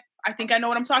finance. I think I know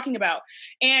what I'm talking about.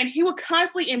 And he would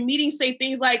constantly in meetings say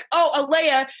things like, oh,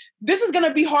 Alea, this is going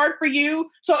to be hard for you.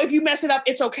 So if you mess it up,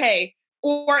 it's okay.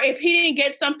 Or if he didn't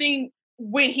get something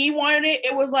when he wanted it,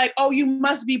 it was like, oh, you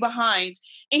must be behind.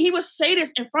 And he would say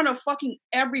this in front of fucking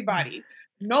everybody.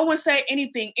 No one said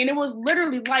anything. And it was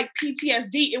literally like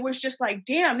PTSD. It was just like,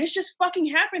 damn, this just fucking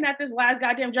happened at this last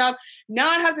goddamn job. Now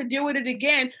I have to deal with it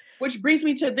again, which brings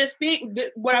me to this thing,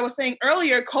 what I was saying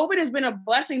earlier. COVID has been a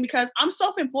blessing because I'm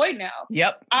self-employed now.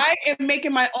 Yep. I am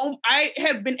making my own. I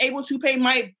have been able to pay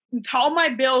all my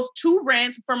bills, 2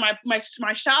 rents for my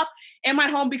shop and my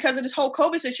home because of this whole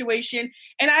COVID situation.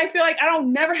 And I feel like I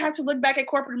don't never have to look back at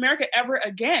corporate America ever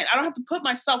again. I don't have to put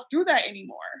myself through that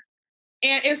anymore.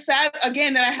 And it's sad,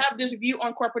 again, that I have this view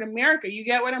on corporate America. You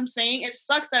get what I'm saying? It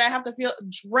sucks that I have to feel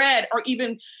dread or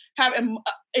even have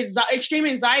extreme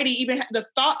anxiety, even the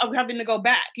thought of having to go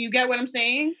back. You get what I'm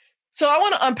saying? So I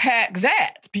want to unpack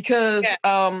that because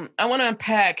I want to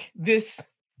unpack this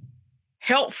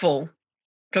helpful,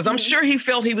 because I'm sure he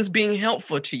felt he was being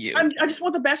helpful to you. I just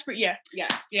want the best for you.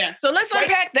 Yeah. So let's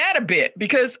unpack that a bit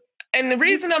because... And the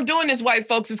reason I'm doing this, white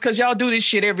folks, is because y'all do this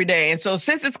shit every day. And so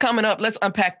since it's coming up, let's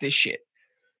unpack this shit.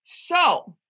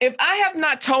 So if I have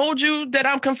not told you that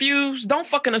I'm confused, don't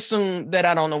fucking assume that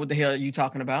I don't know what the hell you're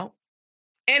talking about.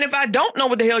 And if I don't know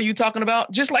what the hell you're talking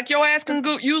about, just like your ass can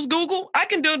use Google, I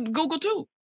can do Google too.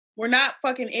 We're not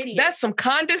fucking idiots. That's some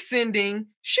condescending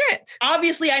shit.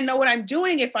 Obviously, I know what I'm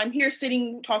doing if I'm here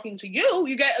sitting talking to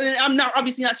you. I'm not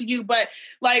obviously not to you, but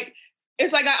like,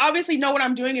 it's like I obviously know what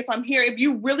I'm doing if I'm here. If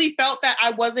you really felt that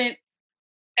I wasn't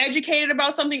educated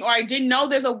about something or I didn't know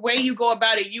there's a way you go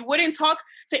about it, you wouldn't talk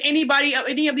to anybody,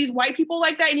 any of these white people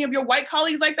like that, any of your white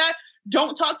colleagues like that.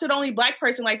 Don't talk to the only black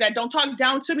person like that. Don't talk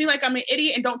down to me like I'm an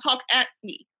idiot, and don't talk at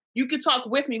me. You can talk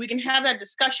with me. We can have that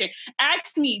discussion.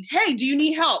 Ask me, hey, do you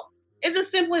need help? It's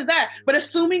as simple as that. But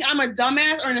assuming I'm a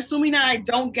dumbass or assuming that I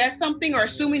don't get something or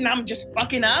assuming I'm just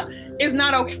fucking up is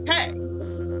not okay.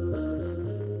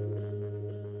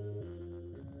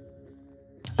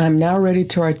 I'm now ready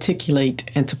to articulate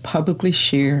and to publicly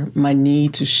share my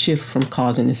need to shift from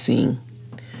causing a scene.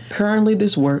 Currently,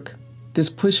 this work, this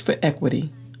push for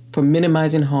equity, for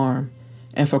minimizing harm,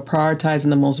 and for prioritizing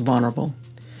the most vulnerable,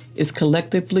 is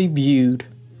collectively viewed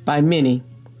by many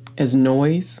as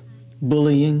noise,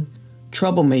 bullying,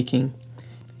 troublemaking,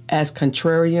 as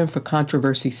contrarian for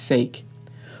controversy's sake,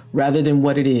 rather than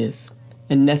what it is,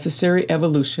 a necessary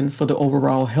evolution for the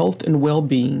overall health and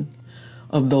well-being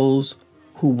of those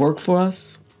who work for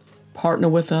us, partner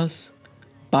with us,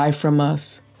 buy from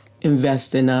us,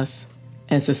 invest in us,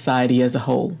 and society as a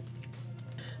whole.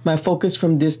 My focus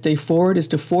from this day forward is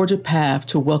to forge a path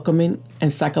to welcoming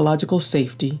and psychological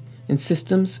safety in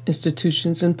systems,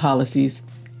 institutions, and policies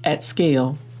at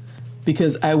scale,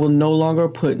 because I will no longer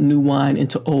put new wine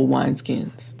into old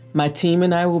wineskins. My team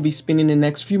and I will be spending the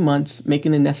next few months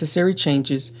making the necessary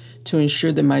changes to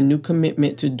ensure that my new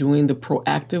commitment to doing the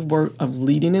proactive work of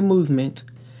leading a movement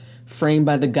framed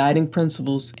by the guiding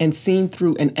principles and seen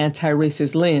through an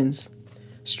anti-racist lens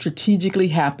strategically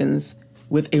happens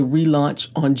with a relaunch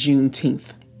on Juneteenth.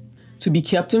 To be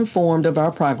kept informed of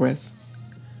our progress,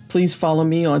 please follow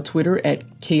me on Twitter at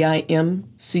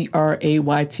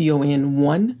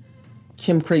KIMCRAYTON1,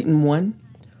 Kim Creighton 1,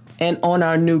 and on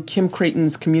our new Kim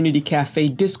Creighton's Community Cafe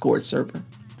Discord server.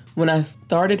 When I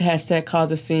started hashtag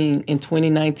Cause a Scene in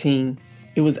 2019,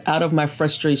 it was out of my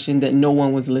frustration that no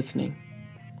one was listening.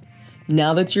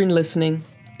 Now that you're listening,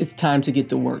 it's time to get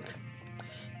to work.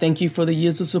 Thank you for the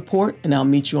years of support, and I'll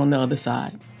meet you on the other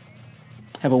side.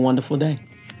 Have a wonderful day.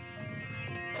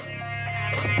 Just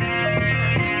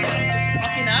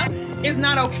fucking up is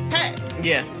not okay.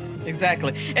 Yes,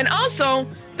 exactly. And also,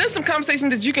 there's some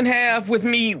conversations that you can have with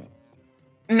me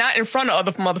not in front of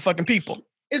other motherfucking people.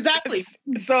 Exactly.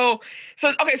 So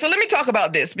okay, so let me talk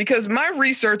about this because my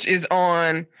research is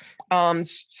on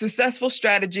successful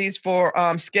strategies for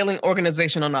scaling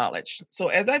organizational knowledge. So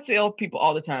as I tell people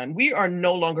all the time, we are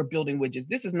no longer building widgets.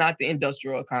 This is not the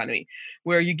industrial economy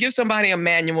where you give somebody a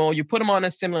manual, you put them on a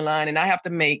assembly line, and I have to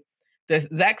make the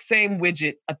exact same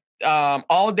widget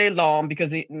all day long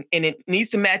because it needs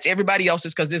to match everybody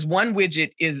else's because this one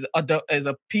widget is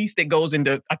a piece that goes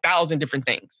into 1,000 different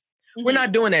things. Mm-hmm. We're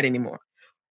not doing that anymore.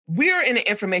 We're in an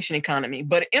information economy,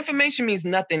 but information means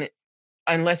nothing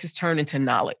unless it's turned into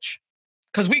knowledge.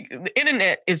 Because the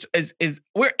internet is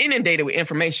we're inundated with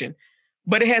information,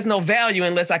 but it has no value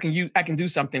unless I can do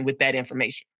something with that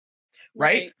information,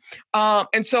 right?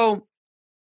 And so,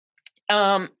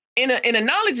 in a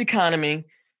knowledge economy,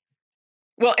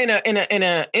 well, in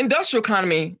a industrial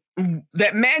economy,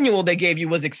 that manual they gave you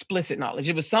was explicit knowledge.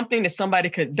 It was something that somebody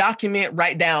could document,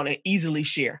 write down, and easily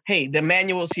share. Hey, the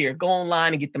manual's here. Go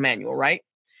online and get the manual, right?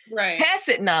 Right.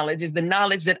 Tacit knowledge is the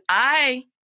knowledge that I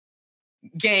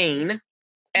gain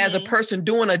as a person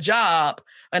doing a job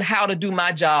and how to do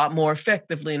my job more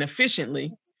effectively and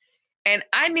efficiently. And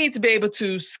I need to be able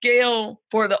to scale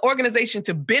for the organization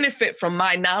to benefit from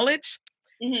my knowledge.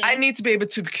 I need to be able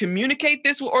to communicate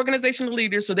this with organizational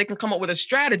leaders so they can come up with a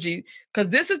strategy, because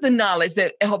this is the knowledge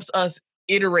that helps us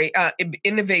iterate,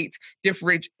 innovate,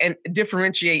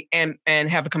 differentiate, and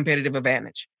have a competitive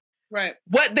advantage. Right.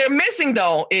 What they're missing,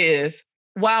 though, is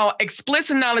while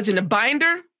explicit knowledge in the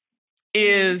binder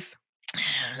is,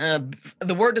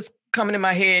 the word that's coming in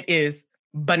my head is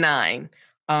benign.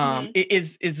 It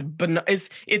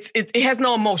has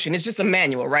no emotion. It's just a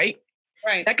manual, right?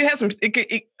 Right. That could have some.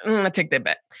 I take that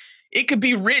back. It could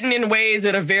be written in ways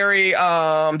that are very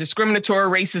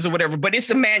discriminatory, racist, or whatever. But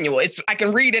it's a manual. I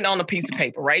can read it on a piece of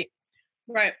paper, right?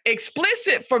 Right.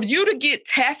 Explicit, for you to get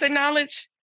tacit knowledge,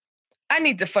 I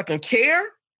need to fucking care.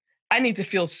 I need to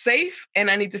feel safe,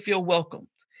 and I need to feel welcomed.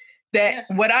 That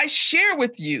what I share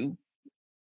with you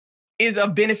is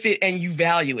of benefit, and you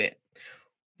value it.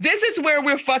 This is where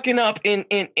we're fucking up in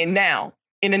now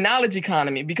in the knowledge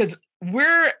economy, because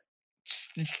we're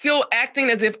still acting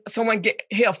as if someone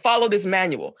follow this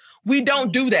manual. We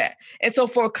don't do that. And so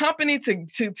for a company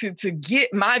to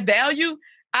get my value,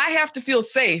 I have to feel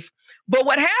safe. But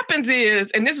what happens is,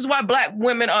 and this is why Black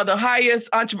women are the highest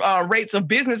rates of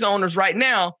business owners right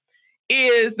now,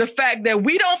 is the fact that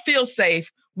we don't feel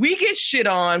safe. We get shit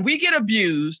on, we get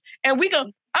abused, and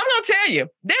I'm going to tell you,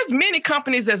 there's many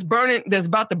companies that's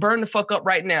about to burn the fuck up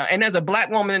right now. And there's a Black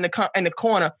woman in the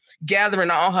corner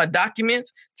gathering all her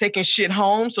documents, taking shit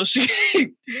home. So she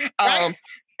ain't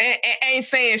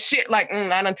saying shit like,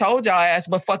 I done told y'all ass,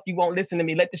 but fuck, you won't listen to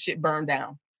me. Let the shit burn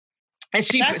down. And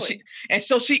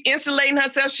so she insulating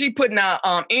herself. She putting out,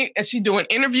 she doing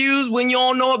interviews when you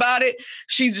don't know about it.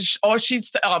 She's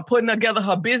putting together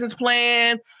her business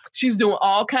plan. She's doing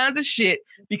all kinds of shit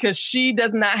because she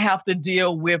does not have to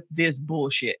deal with this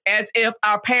bullshit. As if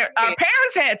our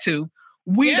parents had to,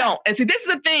 we don't. And see, this is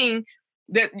the thing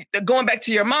that going back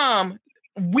to your mom,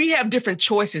 we have different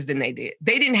choices than they did.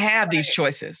 They didn't have these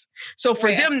choices. So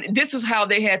for them, this is how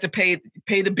they had to pay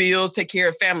the bills, take care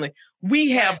of family.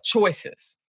 We have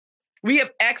choices. We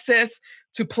have access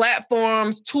to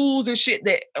platforms, tools, and shit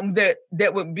that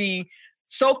would be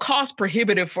so cost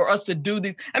prohibitive for us to do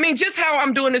these. I mean, just how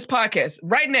I'm doing this podcast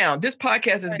right now. This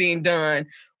podcast is being done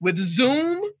with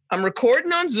Zoom. I'm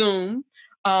recording on Zoom.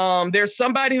 There's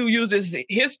somebody who uses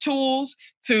his tools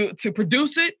to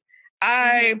produce it.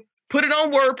 I put it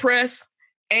on WordPress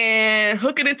and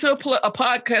hook it into a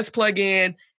podcast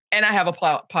plugin, and I have a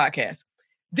podcast.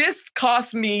 This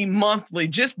costs me monthly,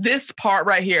 just this part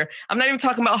right here. I'm not even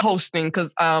talking about hosting,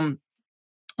 because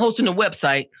hosting a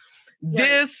website.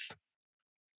 This,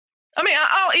 I mean,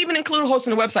 I'll even include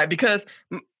hosting a website because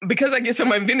I get so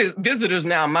many visitors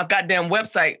now. My goddamn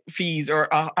website fees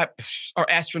are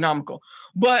astronomical.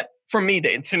 But for me,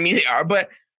 to me they are. But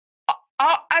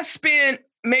I spend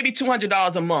maybe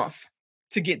 $200 a month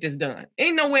to get this done.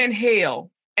 Ain't nowhere in hell.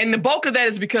 And the bulk of that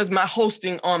is because my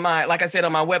hosting on my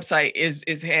website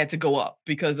is had to go up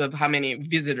because of how many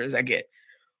visitors I get.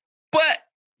 But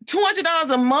 $200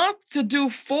 a month to do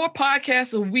 4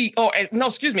 podcasts a week,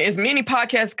 as many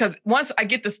podcasts, because once I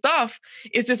get the stuff,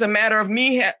 it's just a matter of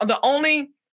me. The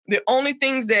only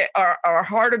things that are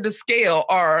harder to scale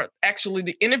are actually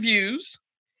the interviews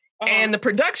and the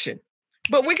production.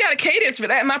 But we got a cadence for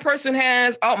that. My person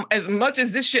has as much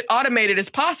as this shit automated as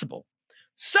possible.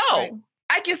 So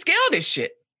I can scale this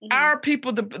shit. Our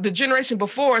people, the generation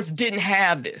before us, didn't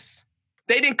have this.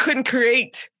 They couldn't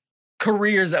create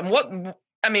careers.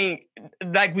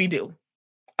 Like we do.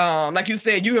 Like you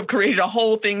said, you have created a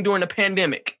whole thing during the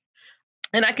pandemic.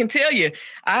 And I can tell you,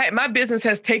 my business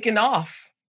has taken off.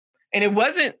 And it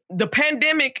wasn't, the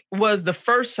pandemic was the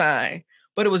first sign,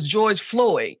 but it was George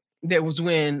Floyd that was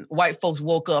when white folks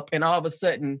woke up and all of a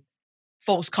sudden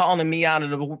folks calling me out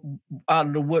of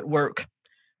the woodwork,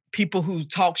 people who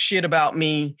talk shit about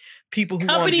me, people who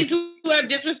companies who have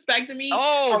disrespected me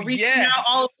are reaching out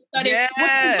all of a sudden.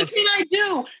 Yes. What can I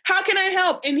do? How can I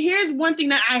help? And here's one thing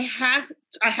that I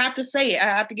have to say it. I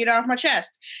have to get it off my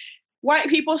chest. White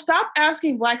people, stop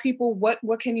asking Black people, what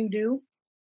can you do?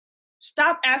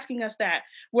 Stop asking us that.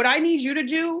 What I need you to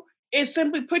do is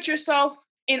simply put yourself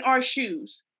in our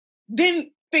shoes.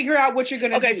 Then figure out what you're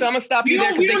going to do. Okay, so I'm going to stop you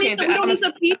there because they can't. I'm going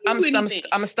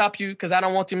to stop you because I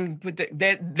don't want them with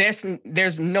that.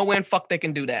 There's no way in fuck they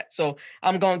can do that. So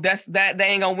I'm going, they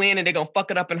ain't going to win and they're going to fuck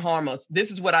it up and harm us.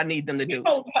 This is what I need them to do.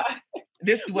 Oh, God.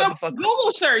 This is what the fuck.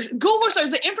 Google search.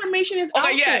 The information is out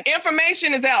there.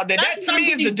 Information is out there. That to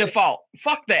me is the default.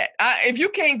 Fuck that. If you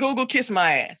can't Google, kiss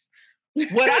my ass.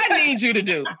 What I need you to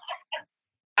do,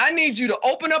 I need you to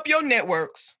open up your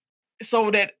networks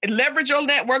so that leverage your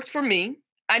networks for me.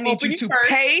 I need you to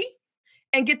pay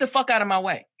and get the fuck out of my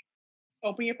way.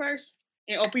 Open your purse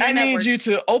and open your networks. I need you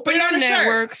to open your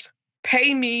networks,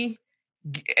 pay me.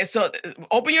 So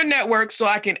open your network so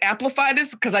I can amplify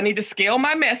this because I need to scale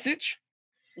my message.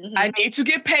 Mm-hmm. I need to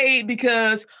get paid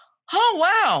because, oh,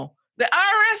 wow, the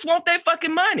IRS want their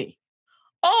fucking money.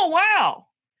 Oh, wow.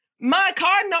 My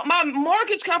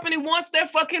mortgage company wants their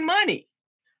fucking money.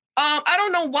 I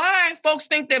don't know why folks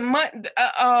think that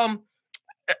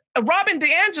Robin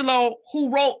DiAngelo,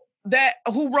 who wrote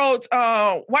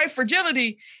White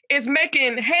Fragility, is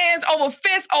making hands over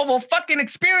fists over fucking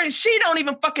experience she don't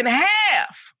even fucking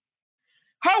have.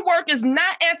 Her work is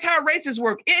not anti-racist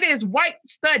work. It is white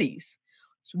studies.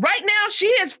 Right now, she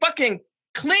is fucking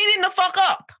cleaning the fuck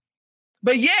up.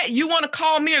 But yet, you want to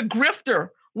call me a grifter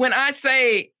when I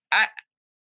say,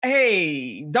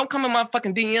 hey, don't come in my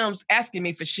fucking DMs asking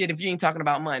me for shit if you ain't talking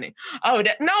about money. Oh,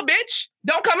 no, bitch.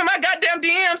 Don't come in my goddamn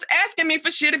DMs asking me for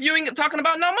shit if you ain't talking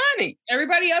about no money.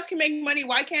 Everybody else can make money.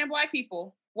 Why can't Black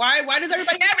people? Why does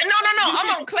everybody? No. I'm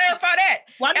gonna clarify that.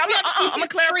 I'm gonna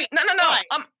clarify.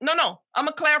 No. I'm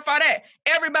gonna clarify that.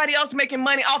 Everybody else making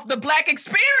money off the Black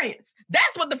experience.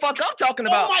 That's what the fuck I'm talking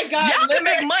about. Oh my God! Y'all can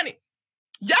make money.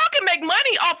 Y'all can make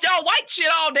money off y'all white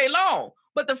shit all day long.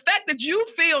 But the fact that you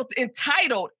feel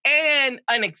entitled and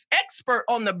an expert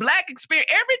on the Black experience,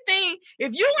 everything,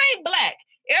 if you ain't Black,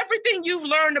 everything you've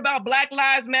learned about Black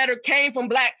Lives Matter came from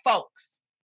Black folks.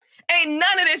 Ain't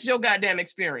none of this your goddamn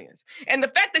experience. And the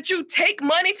fact that you take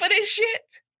money for this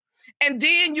shit, and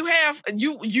then you have,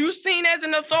 you seen as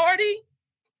an authority,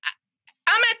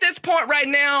 I'm at this point right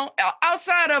now,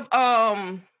 outside of,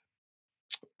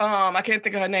 I can't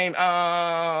think of her name.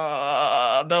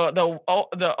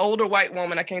 The older white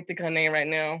woman. I can't think of her name right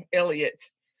now. Elliot.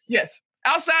 Yes.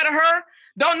 Outside of her,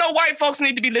 don't know white folks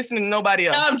need to be listening to nobody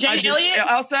else. Jane Elliott.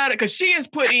 Outside of, because she has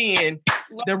put in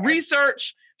the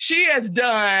research. She has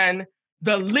done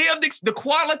the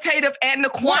qualitative and the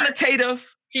quantitative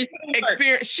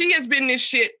experience. She has been this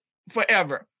shit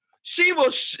forever. She will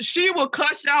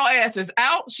cuss y'all asses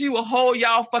out. She will hold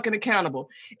y'all fucking accountable.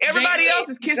 Everybody else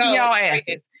is kissing y'all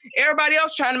asses. Everybody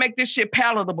else trying to make this shit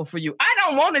palatable for you. I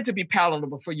don't want it to be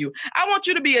palatable for you. I want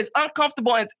you to be as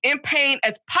uncomfortable and as in pain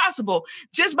as possible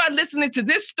just by listening to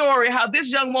this story, how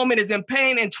this young woman is in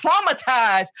pain and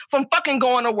traumatized from fucking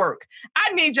going to work.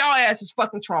 I need y'all asses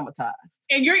fucking traumatized.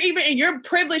 And you're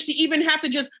privileged to even have to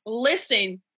just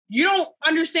listen. You don't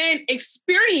understand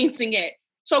experiencing it.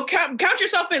 So count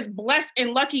yourself as blessed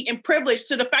and lucky and privileged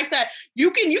to the fact that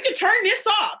you can turn this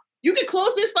off. You can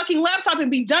close this fucking laptop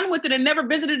and be done with it and never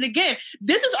visit it again.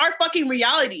 This is our fucking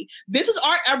reality. This is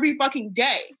our every fucking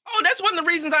day. Oh, that's one of the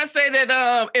reasons I say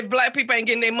that if Black people ain't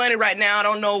getting their money right now, I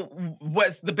don't know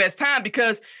what's the best time,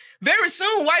 because very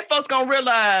soon white folks gonna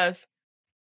realize,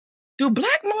 do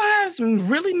Black lives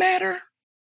really matter?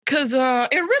 Because it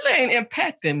really ain't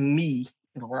impacting me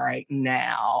right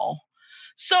now.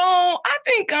 So I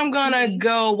think I'm going to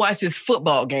go watch this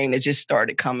football game that just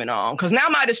started coming on, because now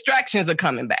my distractions are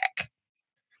coming back.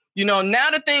 You know,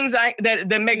 now the things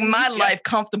that make my life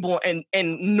comfortable and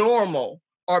normal,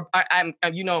 or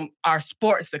our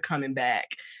sports are coming back.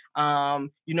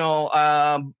 Like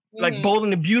Bold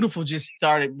and the Beautiful just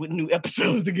started with new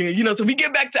episodes again. You know, so we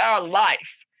get back to our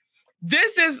life.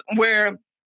 This is where,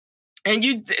 and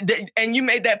you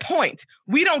made that point.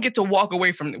 We don't get to walk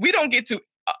away from it. We don't get to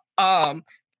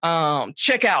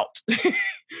check out.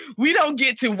 We don't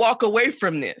get to walk away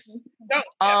from this.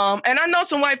 And I know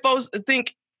some white folks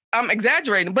think I'm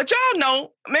exaggerating, but y'all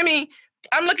know, I mean,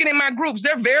 I'm looking at my groups.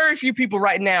 There are very few people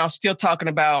right now still talking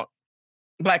about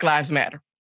Black Lives Matter.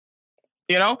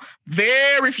 You know,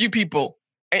 very few people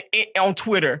on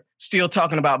Twitter still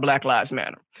talking about Black Lives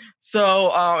Matter.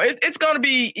 So it's going to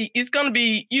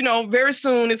be, you know, very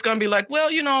soon it's going to be like,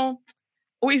 well, you know,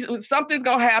 something's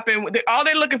going to happen. All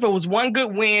they're looking for was one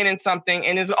good win and something.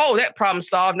 And it's, oh, that problem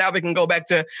solved. Now we can go back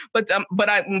to, but I'm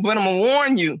going to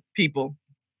warn you people,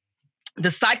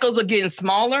 the cycles are getting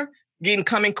smaller,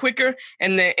 coming quicker.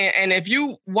 And if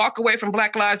you walk away from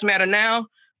Black Lives Matter now,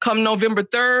 come November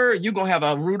 3rd, you're going to have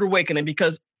a rude awakening,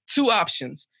 because two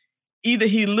options. Either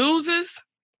he loses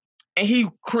and he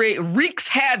wreaks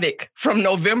havoc from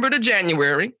November to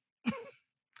January,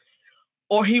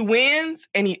 or he wins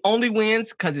and he only wins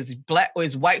because it's black or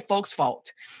it's white folks'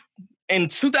 fault. In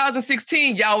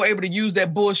 2016, y'all were able to use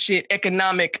that bullshit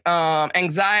economic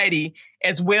anxiety,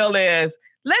 as well as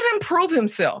let him prove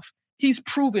himself. He's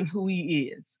proven who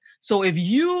he is. So if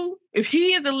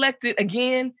he is elected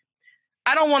again,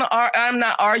 I'm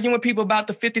not arguing with people about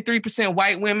the 53%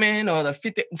 white women or the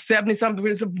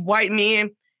 70-something white men.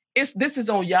 This is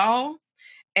on y'all.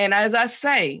 And as I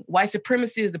say, white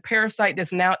supremacy is the parasite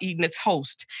that's now eating its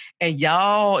host. And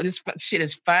y'all, this shit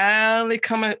is finally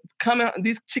coming.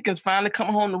 These chickens finally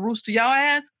coming home to roost to y'all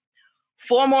ass.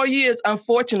 4 more years,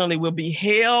 unfortunately, will be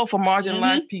hell for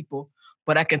marginalized people.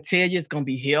 But I can tell you, it's going to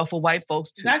be hell for white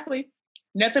folks too. Exactly.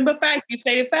 Nothing but facts. You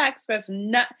stated facts. That's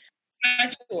not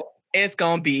factual. It's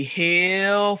going to be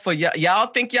hell for y'all. Y'all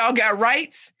think y'all got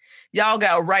rights? Y'all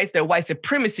got rights that white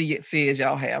supremacy says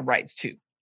y'all have rights to.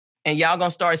 And y'all going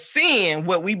to start seeing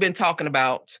what we've been talking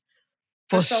about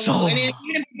for so long. And even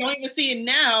if you don't even see it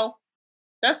now,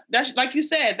 that's like you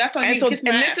said, that's on you to kiss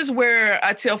my ass. This is where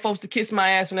I tell folks to kiss my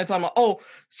ass when they're talking about, oh,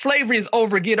 slavery is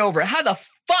over, get over it. How the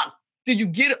fuck do you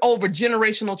get over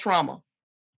generational trauma?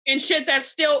 And shit that's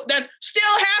still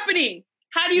happening.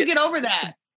 How do you get over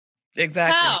that?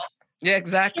 Exactly. How? Yeah,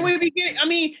 exactly.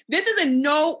 This is in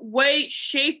no way,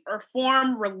 shape, or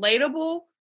form relatable,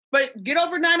 but get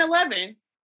over 9/11.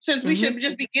 Since we should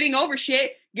just be getting over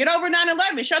shit, get over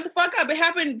 9/11. Shut the fuck up. It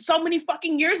happened so many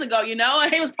fucking years ago, you know?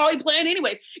 And it was probably planned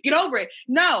anyways. Get over it.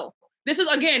 No. This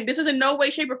is in no way,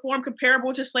 shape, or form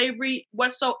comparable to slavery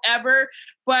whatsoever,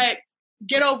 but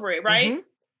get over it, right? Mm-hmm.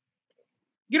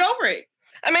 Get over it.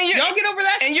 I mean, y'all get over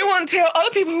that. And you want to tell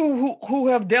other people who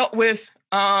have dealt with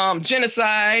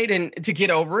genocide and to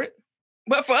get over it.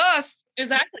 But for us,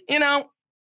 exactly, you know,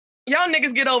 y'all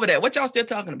niggas get over that. What y'all still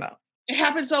talking about? It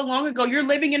happened so long ago. You're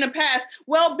living in the past.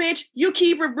 Well, bitch, you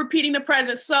keep repeating the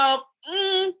present. So,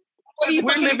 what do you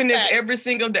We're living this every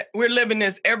single day. We're living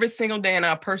this every single day in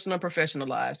our personal and professional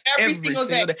lives. Every single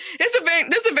day. This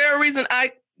is the very reason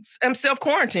I am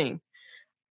self-quarantined.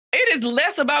 It is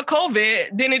less about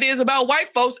COVID than it is about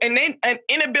white folks and an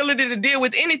inability to deal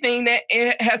with anything that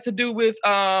has to do with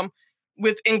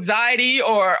anxiety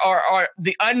or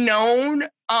the unknown.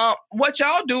 What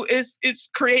y'all do is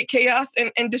create chaos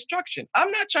and destruction. I'm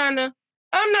not trying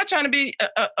to be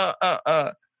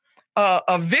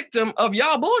a victim of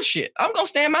y'all bullshit. I'm gonna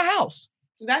stay in my house.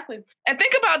 Exactly. And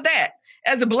think about that.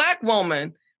 As a Black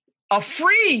woman, a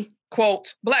free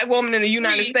quote Black woman in the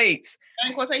United States.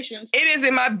 In quotations. It is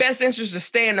in my best interest to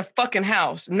stay in the fucking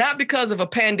house, not because of a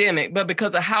pandemic, but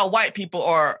because of how white people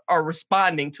are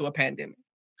responding to a pandemic.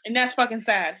 And that's fucking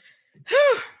sad.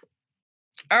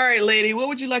 All right, lady, what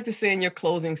would you like to say in your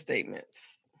closing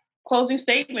statements? Closing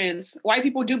statements. White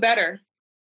people do better.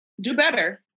 Do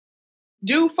better.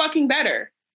 Do fucking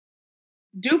better.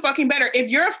 Do fucking better. If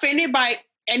you're offended by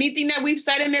anything that we've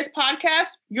said in this podcast,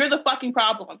 you're the fucking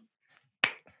problem.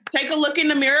 Take a look in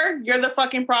the mirror. You're the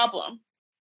fucking problem.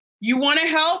 You want to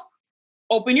help?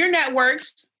 Open your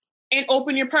networks and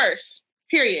open your purse.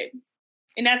 Period.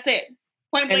 And that's it.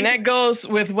 And that goes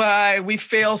with why we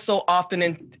fail so often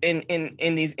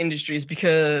in these industries,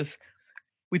 because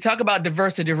we talk about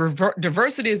diversity.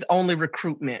 Diversity is only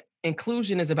recruitment.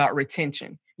 Inclusion is about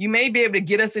retention. You may be able to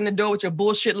get us in the door with your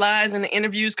bullshit lies in the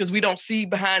interviews because we don't see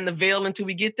behind the veil until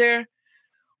we get there.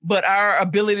 But our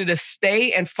ability to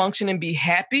stay and function and be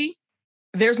happy,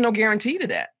 there's no guarantee to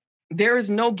that. There is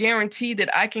no guarantee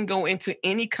that I can go into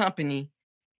any company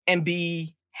and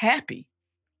be happy.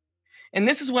 And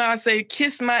this is why I say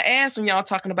kiss my ass when y'all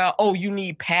talking about, oh, you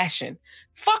need passion.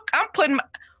 Fuck,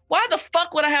 why the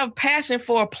fuck would I have passion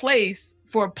for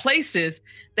places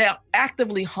that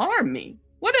actively harm me?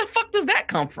 Where the fuck does that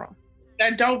come from?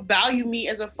 That don't value me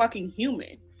as a fucking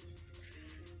human.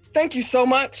 Thank you so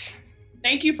much.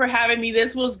 Thank you for having me.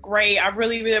 This was great. I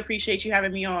really, really appreciate you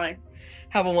having me on.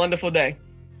 Have a wonderful day.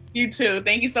 You too.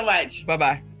 Thank you so much.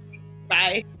 Bye-bye.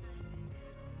 Bye.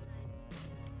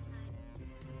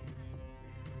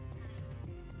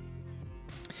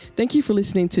 Thank you for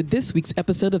listening to this week's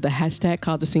episode of the Hashtag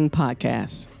Cause a Scene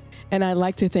podcast. And I'd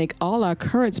like to thank all our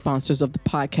current sponsors of the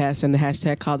podcast and the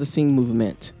Hashtag Cause a Scene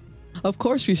movement. Of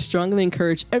course, we strongly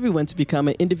encourage everyone to become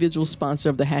an individual sponsor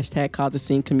of the Hashtag Cause a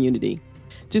Scene community.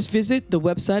 Just visit the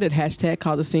website at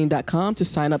hashtagcausascene.com to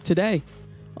sign up today.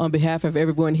 On behalf of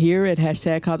everyone here at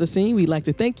Hashtag Cause a Scene, we'd like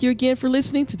to thank you again for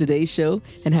listening to today's show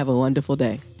and have a wonderful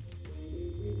day.